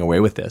Paul's doing away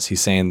with this. He's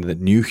saying that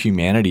new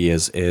humanity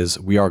is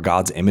we are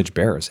God's image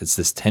bearers. It's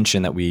this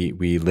tension that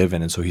we live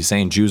in. And so he's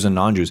saying Jews and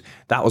non-Jews.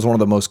 That was one of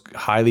the most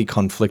highly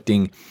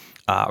conflicting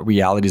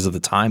realities of the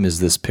time, is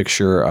this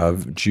picture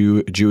of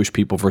Jewish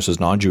people versus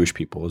non-Jewish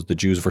people, is the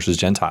Jews versus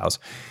Gentiles.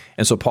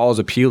 And so Paul is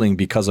appealing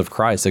because of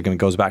Christ. It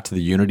goes back to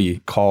the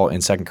unity call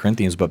in 2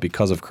 Corinthians, but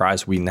because of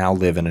Christ, we now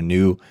live in a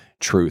new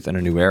truth, in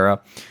a new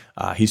era.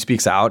 He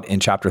speaks out in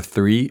chapter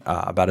 3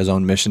 about his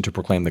own mission to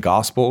proclaim the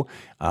gospel.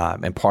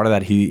 And part of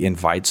that, he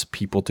invites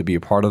people to be a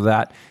part of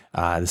that.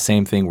 The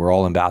same thing, we're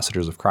all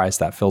ambassadors of Christ,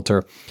 that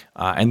filter.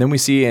 And then we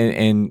see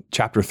in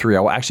chapter 3,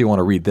 I actually want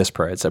to read this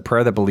prayer. It's a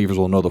prayer that believers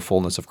will know the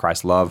fullness of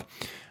Christ's love.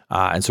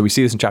 And so we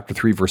see this in chapter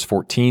 3, verse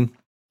 14.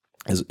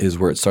 Is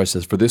where it starts. It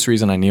says, "For this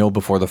reason I kneel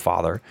before the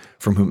Father,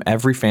 from whom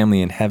every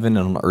family in heaven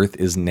and on earth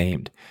is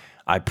named.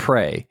 I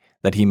pray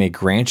that he may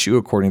grant you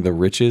according to the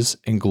riches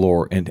and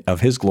glory and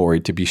of his glory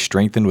to be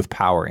strengthened with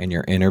power in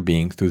your inner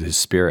being through his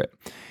Spirit,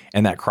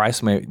 and that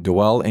Christ may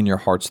dwell in your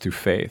hearts through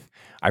faith.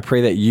 I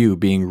pray that you,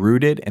 being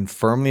rooted and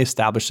firmly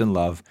established in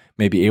love,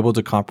 may be able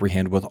to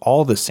comprehend with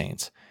all the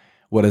saints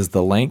what is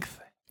the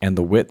length and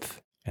the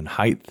width and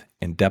height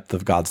and depth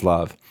of God's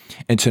love,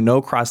 and to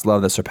know Christ's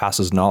love that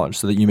surpasses knowledge,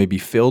 so that you may be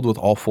filled with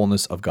all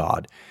fullness of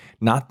God.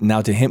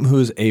 Now to him who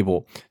is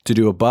able to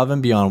do above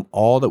and beyond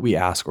all that we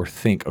ask or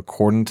think,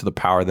 according to the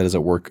power that is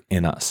at work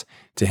in us.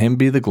 To him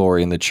be the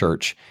glory in the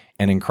church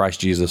and in Christ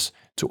Jesus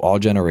to all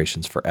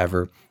generations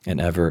forever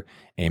and ever.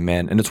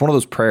 Amen." And it's one of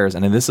those prayers,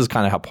 and this is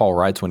kind of how Paul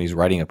writes when he's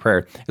writing a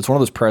prayer. It's one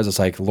of those prayers that's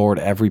like, Lord,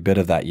 every bit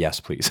of that, yes,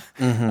 please.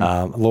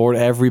 Mm-hmm. Lord,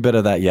 every bit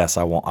of that, yes,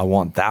 I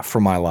want that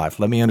for my life.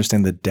 Let me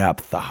understand the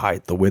depth, the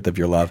height, the width of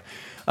your love.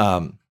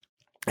 And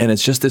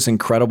it's just this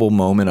incredible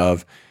moment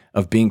of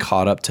being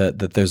caught up to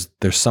that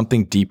there's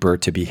something deeper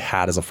to be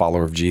had as a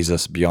follower of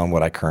Jesus beyond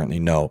what I currently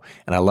know.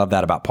 And I love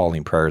that about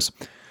Pauline prayers.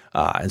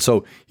 And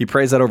so he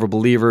prays that over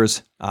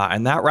believers,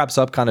 and that wraps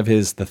up kind of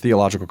the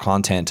theological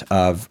content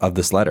of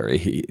this letter.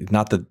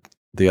 Not that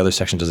the other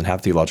section doesn't have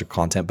theological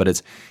content, but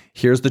it's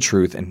here's the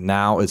truth, and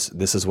now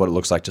this is what it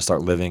looks like to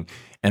start living.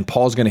 And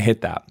Paul's going to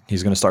hit that.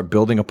 He's going to start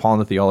building upon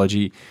the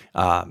theology,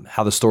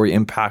 how the story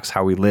impacts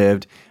how we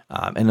lived.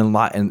 And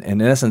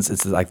in essence,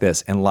 it's like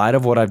this. In light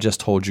of what I've just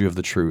told you of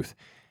the truth,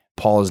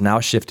 Paul is now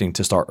shifting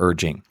to start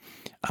urging.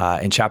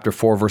 In chapter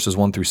 4, verses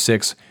 1 through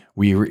 6,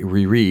 we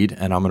read,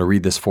 and I'm going to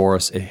read this for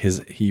us.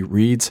 He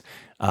reads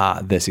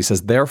this. He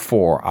says,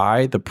 "Therefore,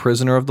 I, the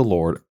prisoner of the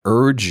Lord,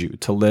 urge you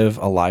to live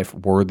a life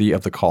worthy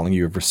of the calling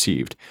you have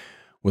received,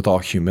 with all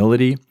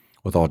humility,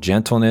 with all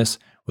gentleness,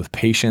 with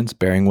patience,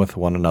 bearing with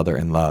one another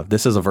in love."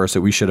 This is a verse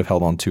that we should have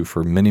held on to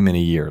for many,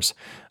 many years.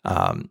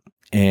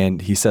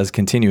 And he says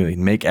continually,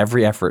 "Make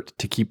every effort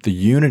to keep the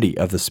unity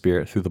of the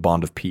Spirit through the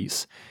bond of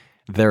peace.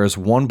 There is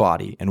one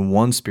body and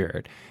one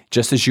Spirit,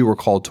 just as you were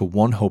called to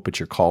one hope at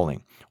your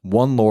calling,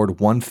 one Lord,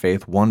 one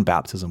faith, one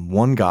baptism,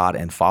 one God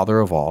and Father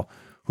of all,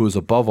 who is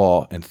above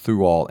all and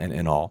through all and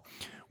in all."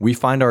 We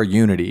find our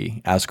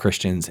unity as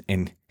Christians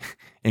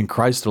in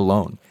Christ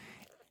alone.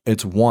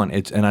 It's one.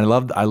 And I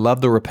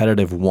love the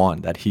repetitive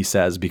one that he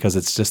says, because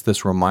it's just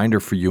this reminder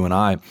for you and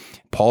I.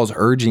 Paul's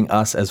urging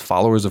us as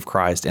followers of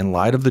Christ, in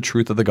light of the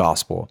truth of the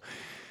gospel,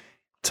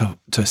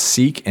 to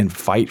seek and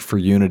fight for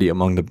unity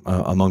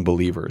among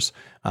believers,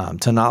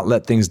 to not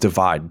let things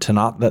divide, to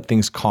not let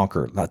things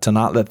conquer, to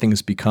not let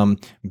things become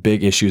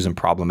big issues and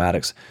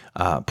problematic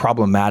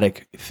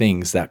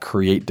things that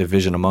create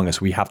division among us.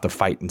 We have to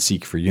fight and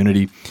seek for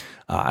unity.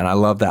 And I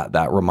love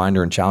that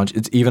reminder and challenge.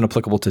 It's even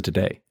applicable to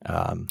today.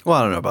 Well,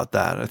 I don't know about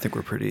that. I think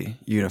we're pretty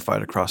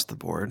unified across the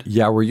board.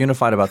 Yeah, we're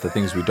unified about the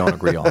things we don't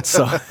agree on.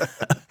 So,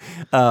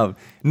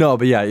 no,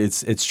 but yeah,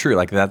 it's true.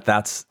 Like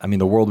that's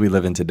the world we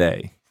live in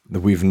today.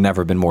 We've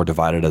never been more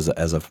divided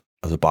as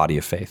a body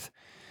of faith.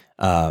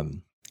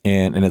 And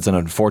it's an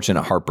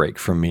unfortunate heartbreak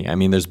for me. I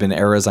mean, there's been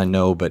eras I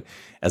know, but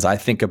as I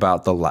think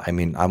about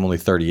I'm only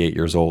 38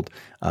 years old,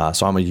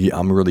 so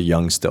I'm really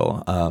young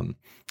still.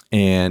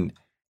 And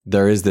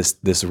there is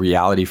this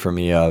reality for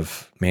me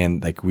of, man,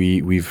 like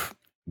we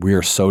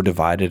are so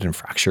divided and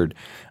fractured.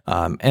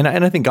 And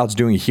I think God's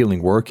doing a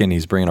healing work, and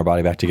He's bringing our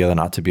body back together,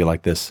 not to be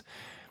like this,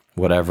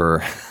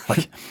 whatever,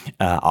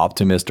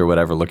 optimist or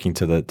whatever, looking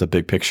to the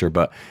big picture.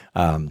 But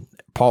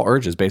Paul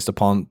urges, based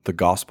upon the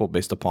gospel,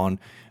 based upon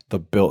the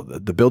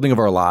building of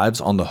our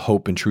lives on the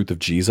hope and truth of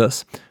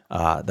Jesus,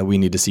 that we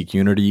need to seek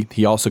unity.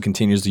 He also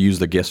continues to use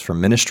the gifts for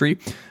ministry.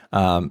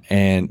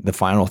 And the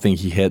final thing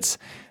he hits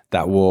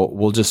that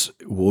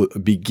we'll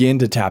begin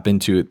to tap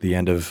into at the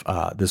end of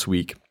this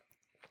week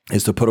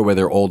is to put away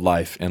their old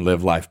life and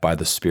live life by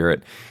the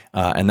Spirit.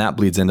 And that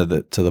bleeds into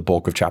the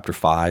bulk of chapter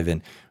 5.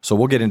 And so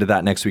we'll get into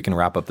that next week and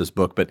wrap up this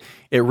book. But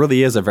it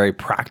really is a very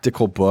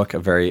practical book,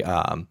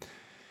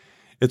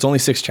 it's only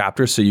 6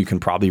 chapters, so you can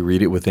probably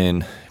read it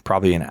within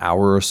probably an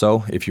hour or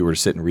so if you were to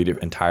sit and read it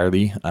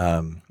entirely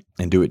and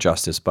do it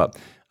justice. But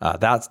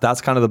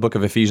that's kind of the book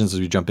of Ephesians as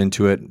we jump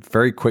into it.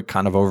 Very quick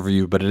kind of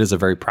overview, but it is a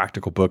very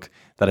practical book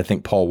that I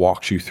think Paul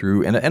walks you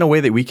through in a way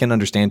that we can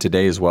understand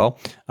today as well.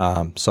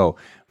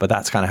 But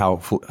that's kind of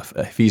how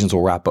Ephesians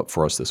will wrap up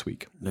for us this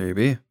week. There you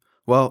be.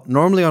 Well,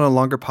 normally on a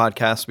longer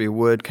podcast, we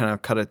would kind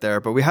of cut it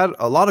there, but we had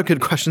a lot of good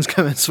questions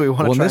come in, so we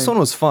want to this one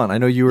was fun. I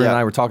know you and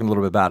I were talking a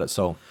little bit about it,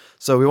 So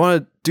we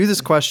want to do this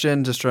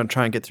question, just try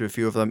and get through a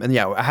few of them. And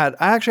yeah, I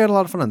actually had a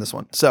lot of fun on this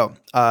one. So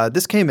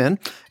this came in,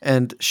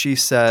 and she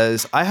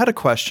says, I had a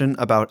question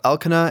about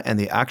Elkanah and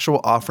the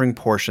actual offering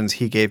portions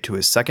he gave to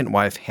his second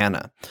wife,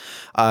 Hannah.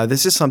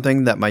 This is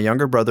something that my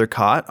younger brother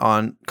caught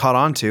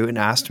on to and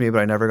asked me, but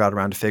I never got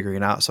around to figuring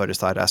it out. So I just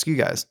thought I'd ask you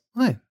guys.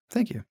 Hi.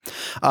 Thank you.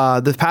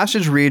 The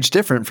passage reads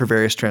different for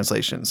various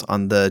translations.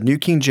 On the New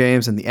King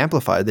James and the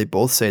Amplified, they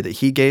both say that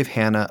he gave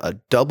Hannah a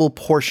double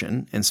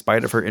portion in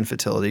spite of her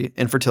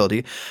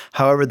infertility.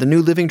 However, the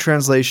New Living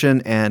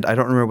Translation, and I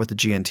don't remember what the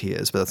GNT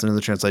is, but that's another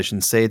translation,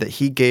 say that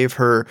he gave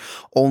her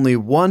only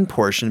one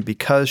portion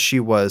because she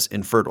was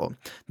infertile.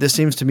 This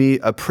seems to me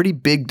a pretty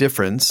big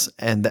difference,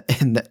 and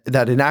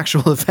that in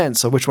actual event.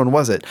 So which one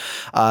was it?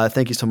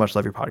 Thank you so much.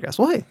 Love your podcast.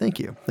 Well, hey, thank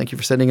you. Thank you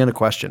for sending in a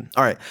question.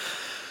 All right.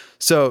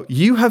 So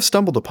you have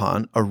stumbled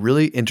upon a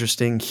really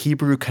interesting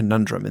Hebrew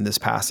conundrum in this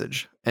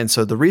passage. And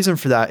so the reason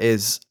for that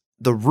is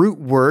the root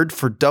word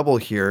for double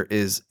here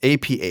is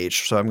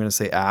APH. So I'm going to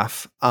say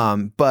af,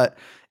 but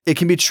it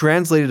can be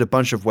translated a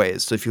bunch of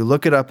ways. So if you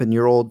look it up in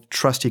your old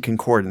trusty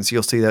concordance,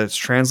 you'll see that it's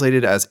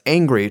translated as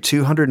angry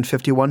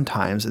 251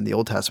 times in the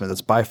Old Testament.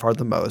 That's by far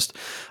the most.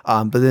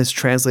 But then it's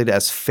translated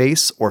as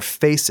face or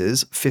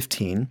faces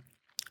 15,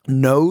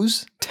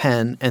 nose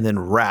 10, and then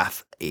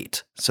wrath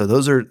 8. So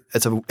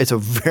it's a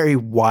very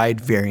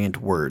wide variant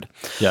word.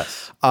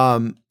 Yes.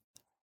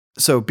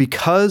 So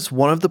because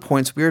one of the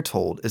points we are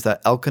told is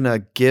that Elkanah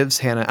gives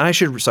Hannah,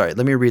 and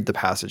let me read the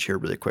passage here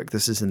really quick.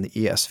 This is in the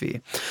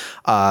ESV,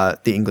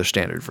 the English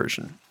Standard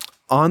Version.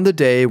 On the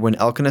day when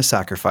Elkanah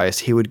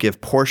sacrificed, he would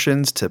give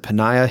portions to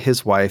Peninnah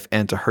his wife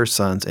and to her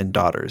sons and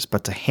daughters.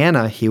 But to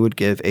Hannah he would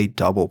give a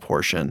double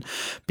portion,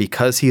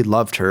 because he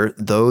loved her,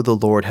 though the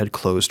Lord had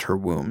closed her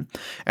womb.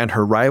 And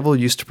her rival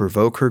used to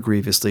provoke her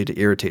grievously to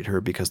irritate her,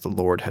 because the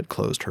Lord had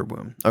closed her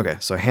womb. Okay,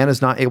 so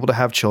Hannah's not able to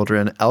have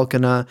children.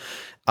 Elkanah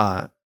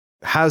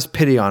has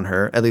pity on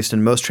her, at least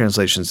in most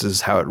translations, this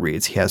is how it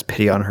reads. He has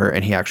pity on her,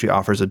 and he actually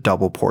offers a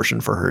double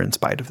portion for her in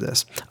spite of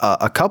this.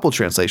 A couple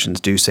translations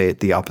do say it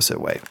the opposite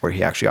way, where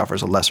he actually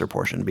offers a lesser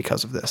portion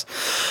because of this.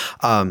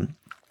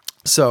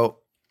 So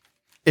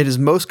it is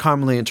most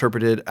commonly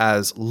interpreted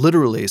as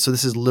literally, so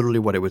this is literally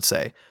what it would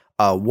say.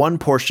 One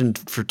portion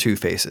for 2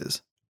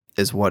 faces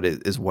is what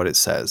it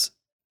says.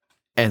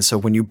 And so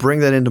when you bring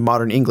that into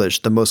modern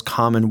English, the most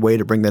common way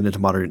to bring that into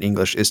modern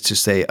English is to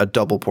say a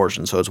double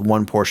portion. So it's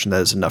one portion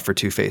that is enough for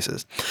 2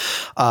 faces.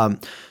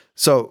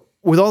 So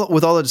with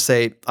all that to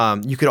say,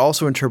 you could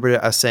also interpret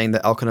it as saying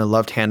that Elkanah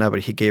loved Hannah, but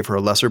he gave her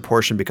a lesser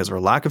portion because of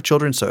her lack of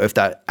children. So if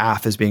that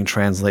af is being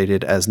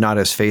translated as not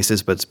as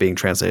faces, but it's being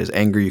translated as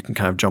anger, you can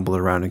kind of jumble it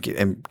around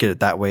and get it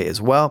that way as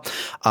well.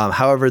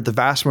 However, the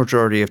vast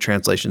majority of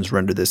translations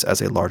render this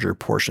as a larger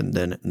portion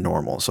than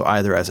normal. So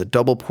either as a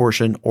double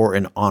portion or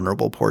an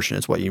honorable portion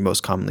is what you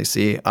most commonly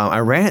see. I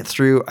ran it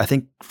through, I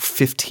think,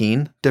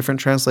 15 different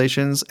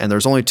translations, and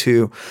there's only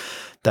 2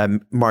 that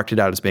marked it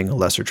out as being a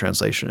lesser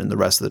translation, and the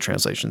rest of the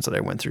translations that I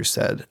went through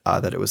said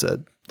that it was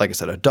like I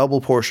said, a double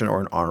portion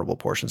or an honorable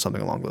portion,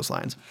 something along those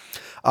lines.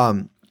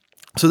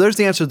 So there's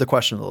the answer to the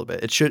question a little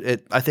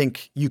bit. I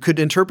think you could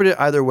interpret it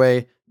either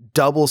way.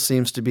 Double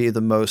seems to be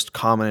the most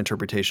common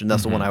interpretation.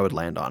 That's the one I would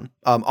land on.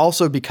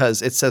 Also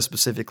because it says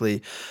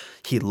specifically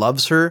he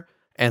loves her,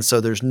 and so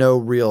there's no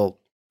real.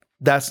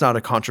 That's not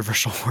a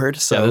controversial word.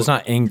 So there's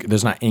not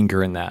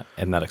anger in that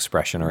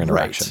expression or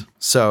interaction. Right.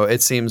 So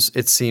it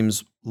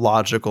seems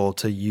logical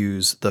to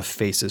use the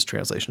faces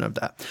translation of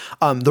that.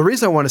 The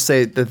reason I want to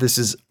say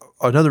that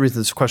another reason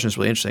this question is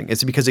really interesting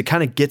is because it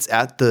kind of gets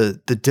at the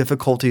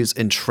difficulties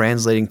in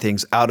translating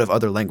things out of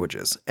other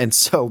languages. And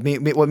so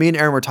what me and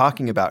Aaron were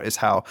talking about is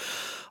how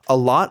a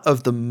lot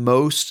of the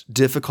most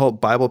difficult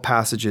Bible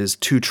passages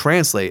to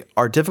translate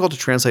are difficult to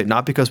translate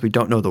not because we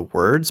don't know the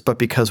words, but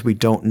because we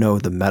don't know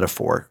the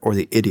metaphor or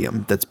the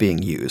idiom that's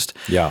being used.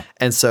 Yeah.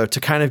 And so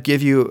to kind of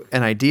give you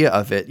an idea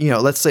of it,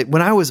 let's say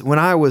when I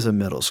was a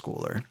middle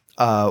schooler,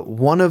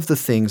 one of the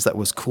things that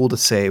was cool to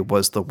say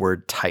was the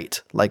word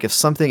tight. Like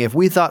if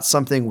we thought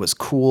something was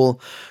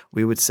cool,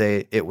 we would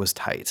say it was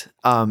tight.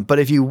 But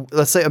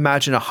let's say,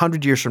 imagine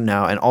 100 years from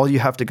now, and all you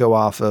have to go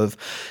off of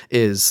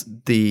is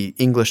the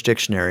English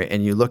dictionary,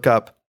 and you look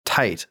up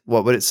tight,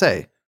 what would it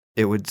say?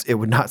 It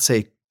would not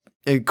say.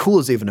 Cool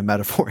is even a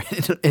metaphor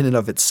in and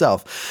of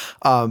itself.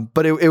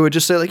 But it would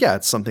just say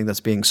it's something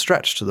that's being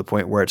stretched to the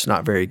point where it's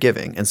not very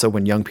giving. And so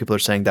when young people are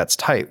saying that's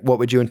tight, what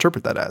would you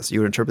interpret that as? You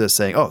would interpret it as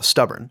saying, oh,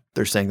 stubborn.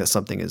 They're saying that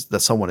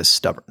someone is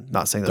stubborn,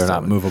 not saying that they're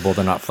not movable.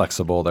 They're not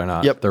flexible. They're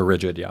not, They're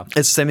rigid. Yeah. It's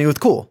the same thing with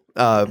cool,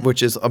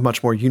 which is a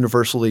much more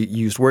universally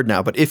used word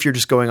now. But if you're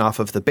just going off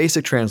of the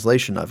basic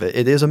translation of it,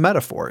 it is a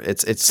metaphor.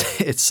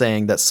 It's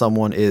saying that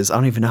someone is, I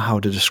don't even know how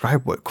to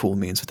describe what cool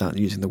means without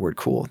using the word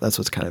cool. That's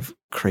what's kind of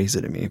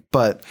crazy to me.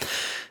 But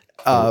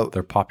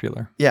they're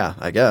popular. Yeah,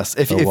 I guess.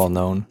 They're well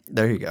known.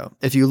 There you go.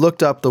 If you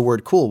looked up the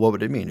word cool, what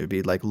would it mean? It would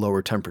be like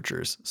lower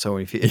temperatures. So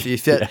if you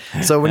fit,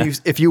 so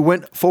if you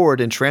went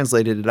forward and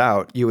translated it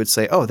out, you would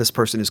say, oh, this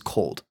person is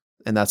cold.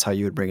 And that's how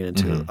you would bring it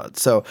into.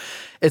 So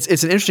it's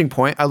an interesting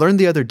point. I learned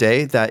the other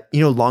day that,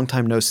 long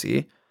time no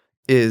see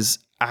is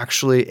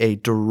actually a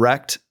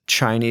direct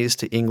Chinese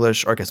to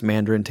English, or I guess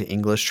Mandarin to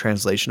English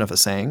translation of a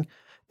saying.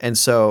 And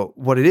so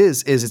what it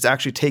is it's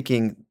actually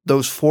taking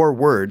those 4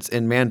 words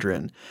in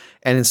Mandarin,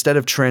 and instead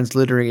of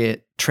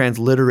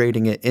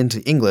transliterating it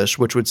into English,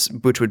 which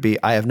would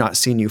be, I have not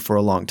seen you for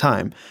a long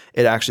time,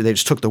 they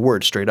just took the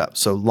word straight up.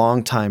 So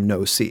long time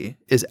no see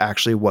is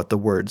actually what the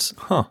words.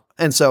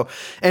 And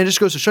it just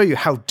goes to show you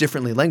how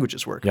differently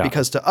languages work. Yeah.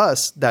 Because to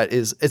us,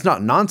 it's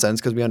not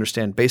nonsense because we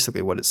understand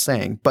basically what it's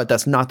saying, but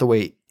that's not the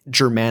way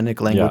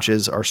Germanic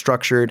languages are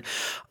structured.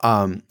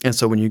 And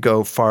so when you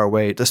go far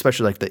away,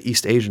 especially like the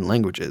East Asian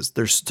languages,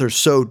 they're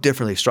so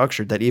differently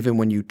structured that even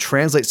when you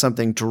translate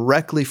something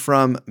directly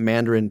from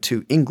Mandarin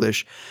to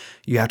English,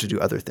 you have to do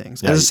other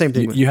things. Yeah, it's the same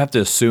thing. You have to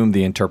assume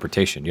the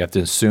interpretation. You have to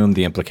assume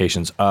the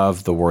implications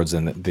of the words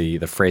and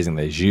the phrasing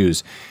they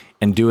use,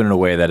 and do it in a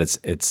way that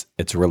it's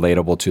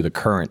relatable to the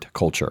current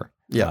culture.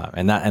 Yeah.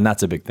 And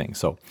that's a big thing.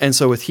 So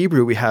with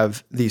Hebrew, we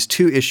have these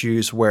 2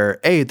 issues where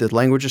A, the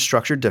language is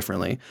structured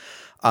differently.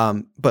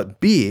 But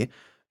B,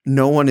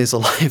 no one is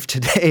alive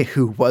today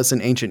who was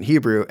an ancient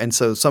Hebrew. And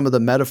so some of the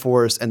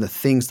metaphors and the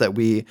things that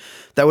would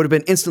have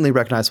been instantly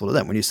recognizable to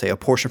them, when you say a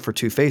portion for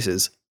 2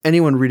 faces,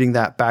 anyone reading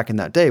that back in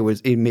that day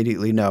would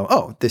immediately know,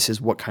 oh, this is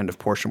what kind of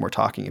portion we're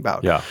talking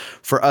about. Yeah.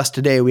 For us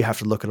today, we have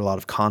to look at a lot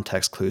of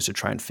context clues to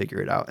try and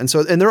figure it out. And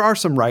there are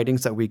some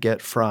writings that we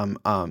get from,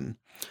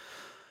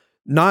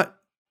 not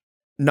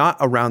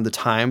around the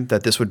time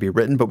that this would be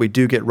written, but we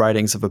do get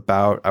writings of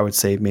about, I would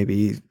say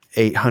maybe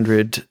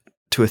 800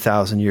 to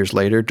 1,000 years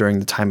later, during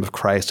the time of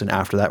Christ and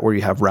after that, where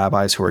you have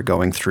rabbis who are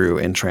going through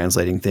and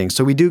translating things.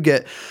 So we do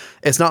get,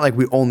 it's not like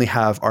we only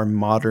have our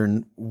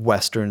modern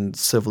Western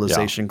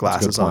civilization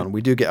glasses on.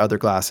 We do get other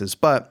glasses,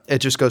 but it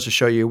just goes to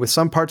show you with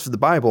some parts of the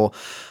Bible,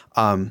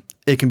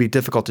 it can be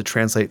difficult to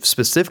translate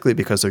specifically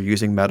because they're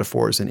using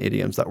metaphors and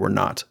idioms that we're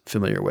not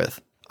familiar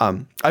with.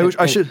 And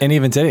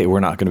even today, we're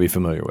not going to be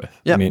familiar with.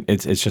 Yeah. I mean,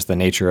 it's just the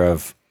nature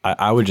of,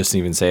 I would just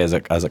even say as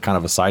a kind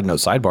of a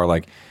sidebar,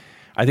 like,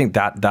 I think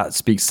that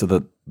speaks to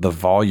the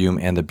volume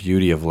and the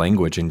beauty of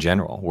language in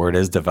general, where it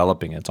is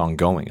developing, it's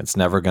ongoing. It's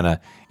never gonna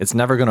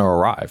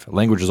arrive.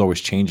 Language is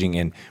always changing,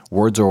 and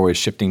words are always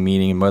shifting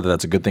meaning. And whether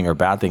that's a good thing or a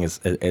bad thing,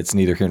 it's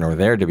neither here nor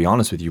there, to be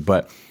honest with you.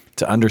 But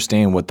to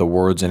understand what the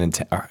words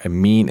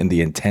mean and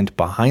the intent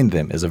behind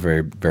them is a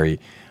very, very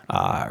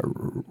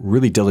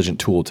really diligent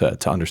tool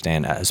to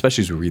understand,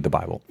 especially as we read the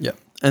Bible. Yeah,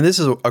 and this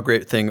is a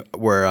great thing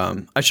where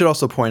I should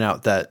also point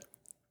out that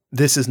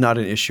this is not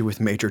an issue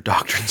with major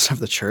doctrines of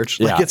the church.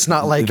 Yeah, Like it's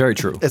not like very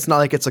true. It's not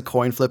like it's a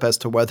coin flip as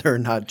to whether or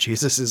not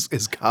Jesus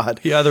is God.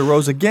 He either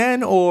rose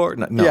again or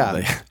no.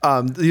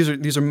 Yeah.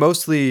 These are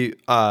mostly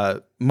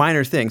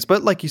minor things,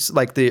 but like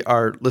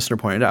our listener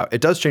pointed out,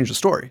 it does change the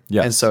story.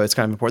 Yes. And so it's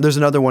kind of important. There's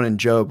another one in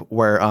Job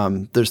where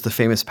there's the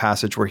famous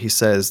passage where he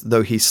says,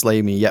 "Though he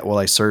slay me, yet will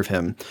I serve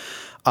him."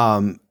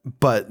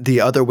 But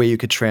the other way you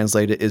could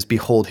translate it is,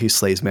 "Behold, he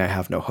slays me, I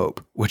have no hope,"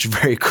 which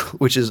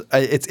is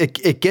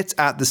it gets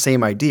at the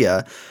same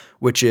idea,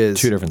 which is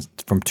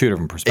from two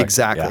different perspectives.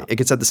 Exactly. Yeah. It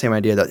gets at the same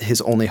idea that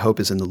his only hope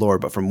is in the Lord,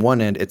 but from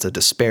one end, it's a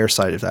despair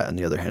side of that, and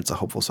the other hand, it's a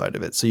hopeful side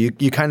of it. So you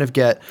kind of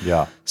get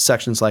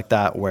sections like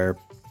that where,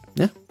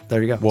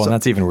 there you go. Well, and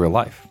that's even real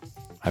life.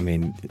 I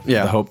mean,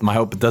 my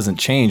hope doesn't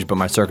change, but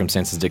my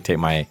circumstances dictate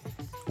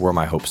where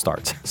my hope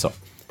starts. So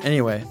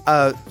anyway,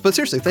 but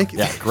seriously, thank you.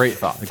 Yeah, great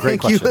thought. Great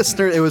Thank question. you,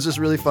 listener. It was just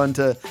really fun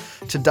to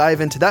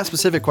dive into that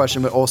specific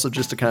question, but also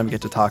just to kind of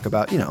get to talk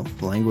about,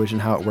 language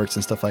and how it works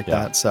and stuff like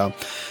that. So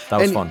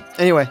that was fun.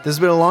 Anyway, this has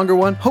been a longer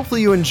one.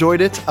 Hopefully you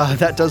enjoyed it.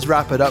 That does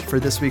wrap it up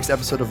for this week's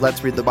episode of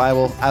Let's Read the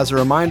Bible. As a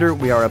reminder,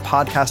 we are a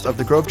podcast of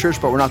the Grove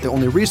Church, but we're not the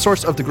only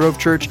resource of the Grove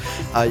Church.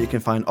 You can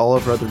find all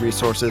of our other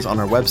resources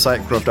on our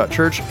website,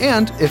 grove.church.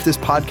 And if this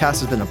podcast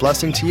has been a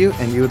blessing to you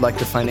and you would like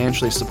to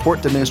financially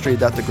support the ministry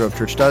that the Grove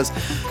Church does,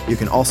 you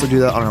can also do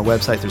that on our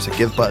website. There's a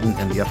give button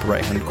in the upper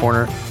right-hand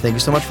corner. Thank you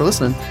so much for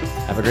listening.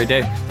 Have a great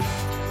day.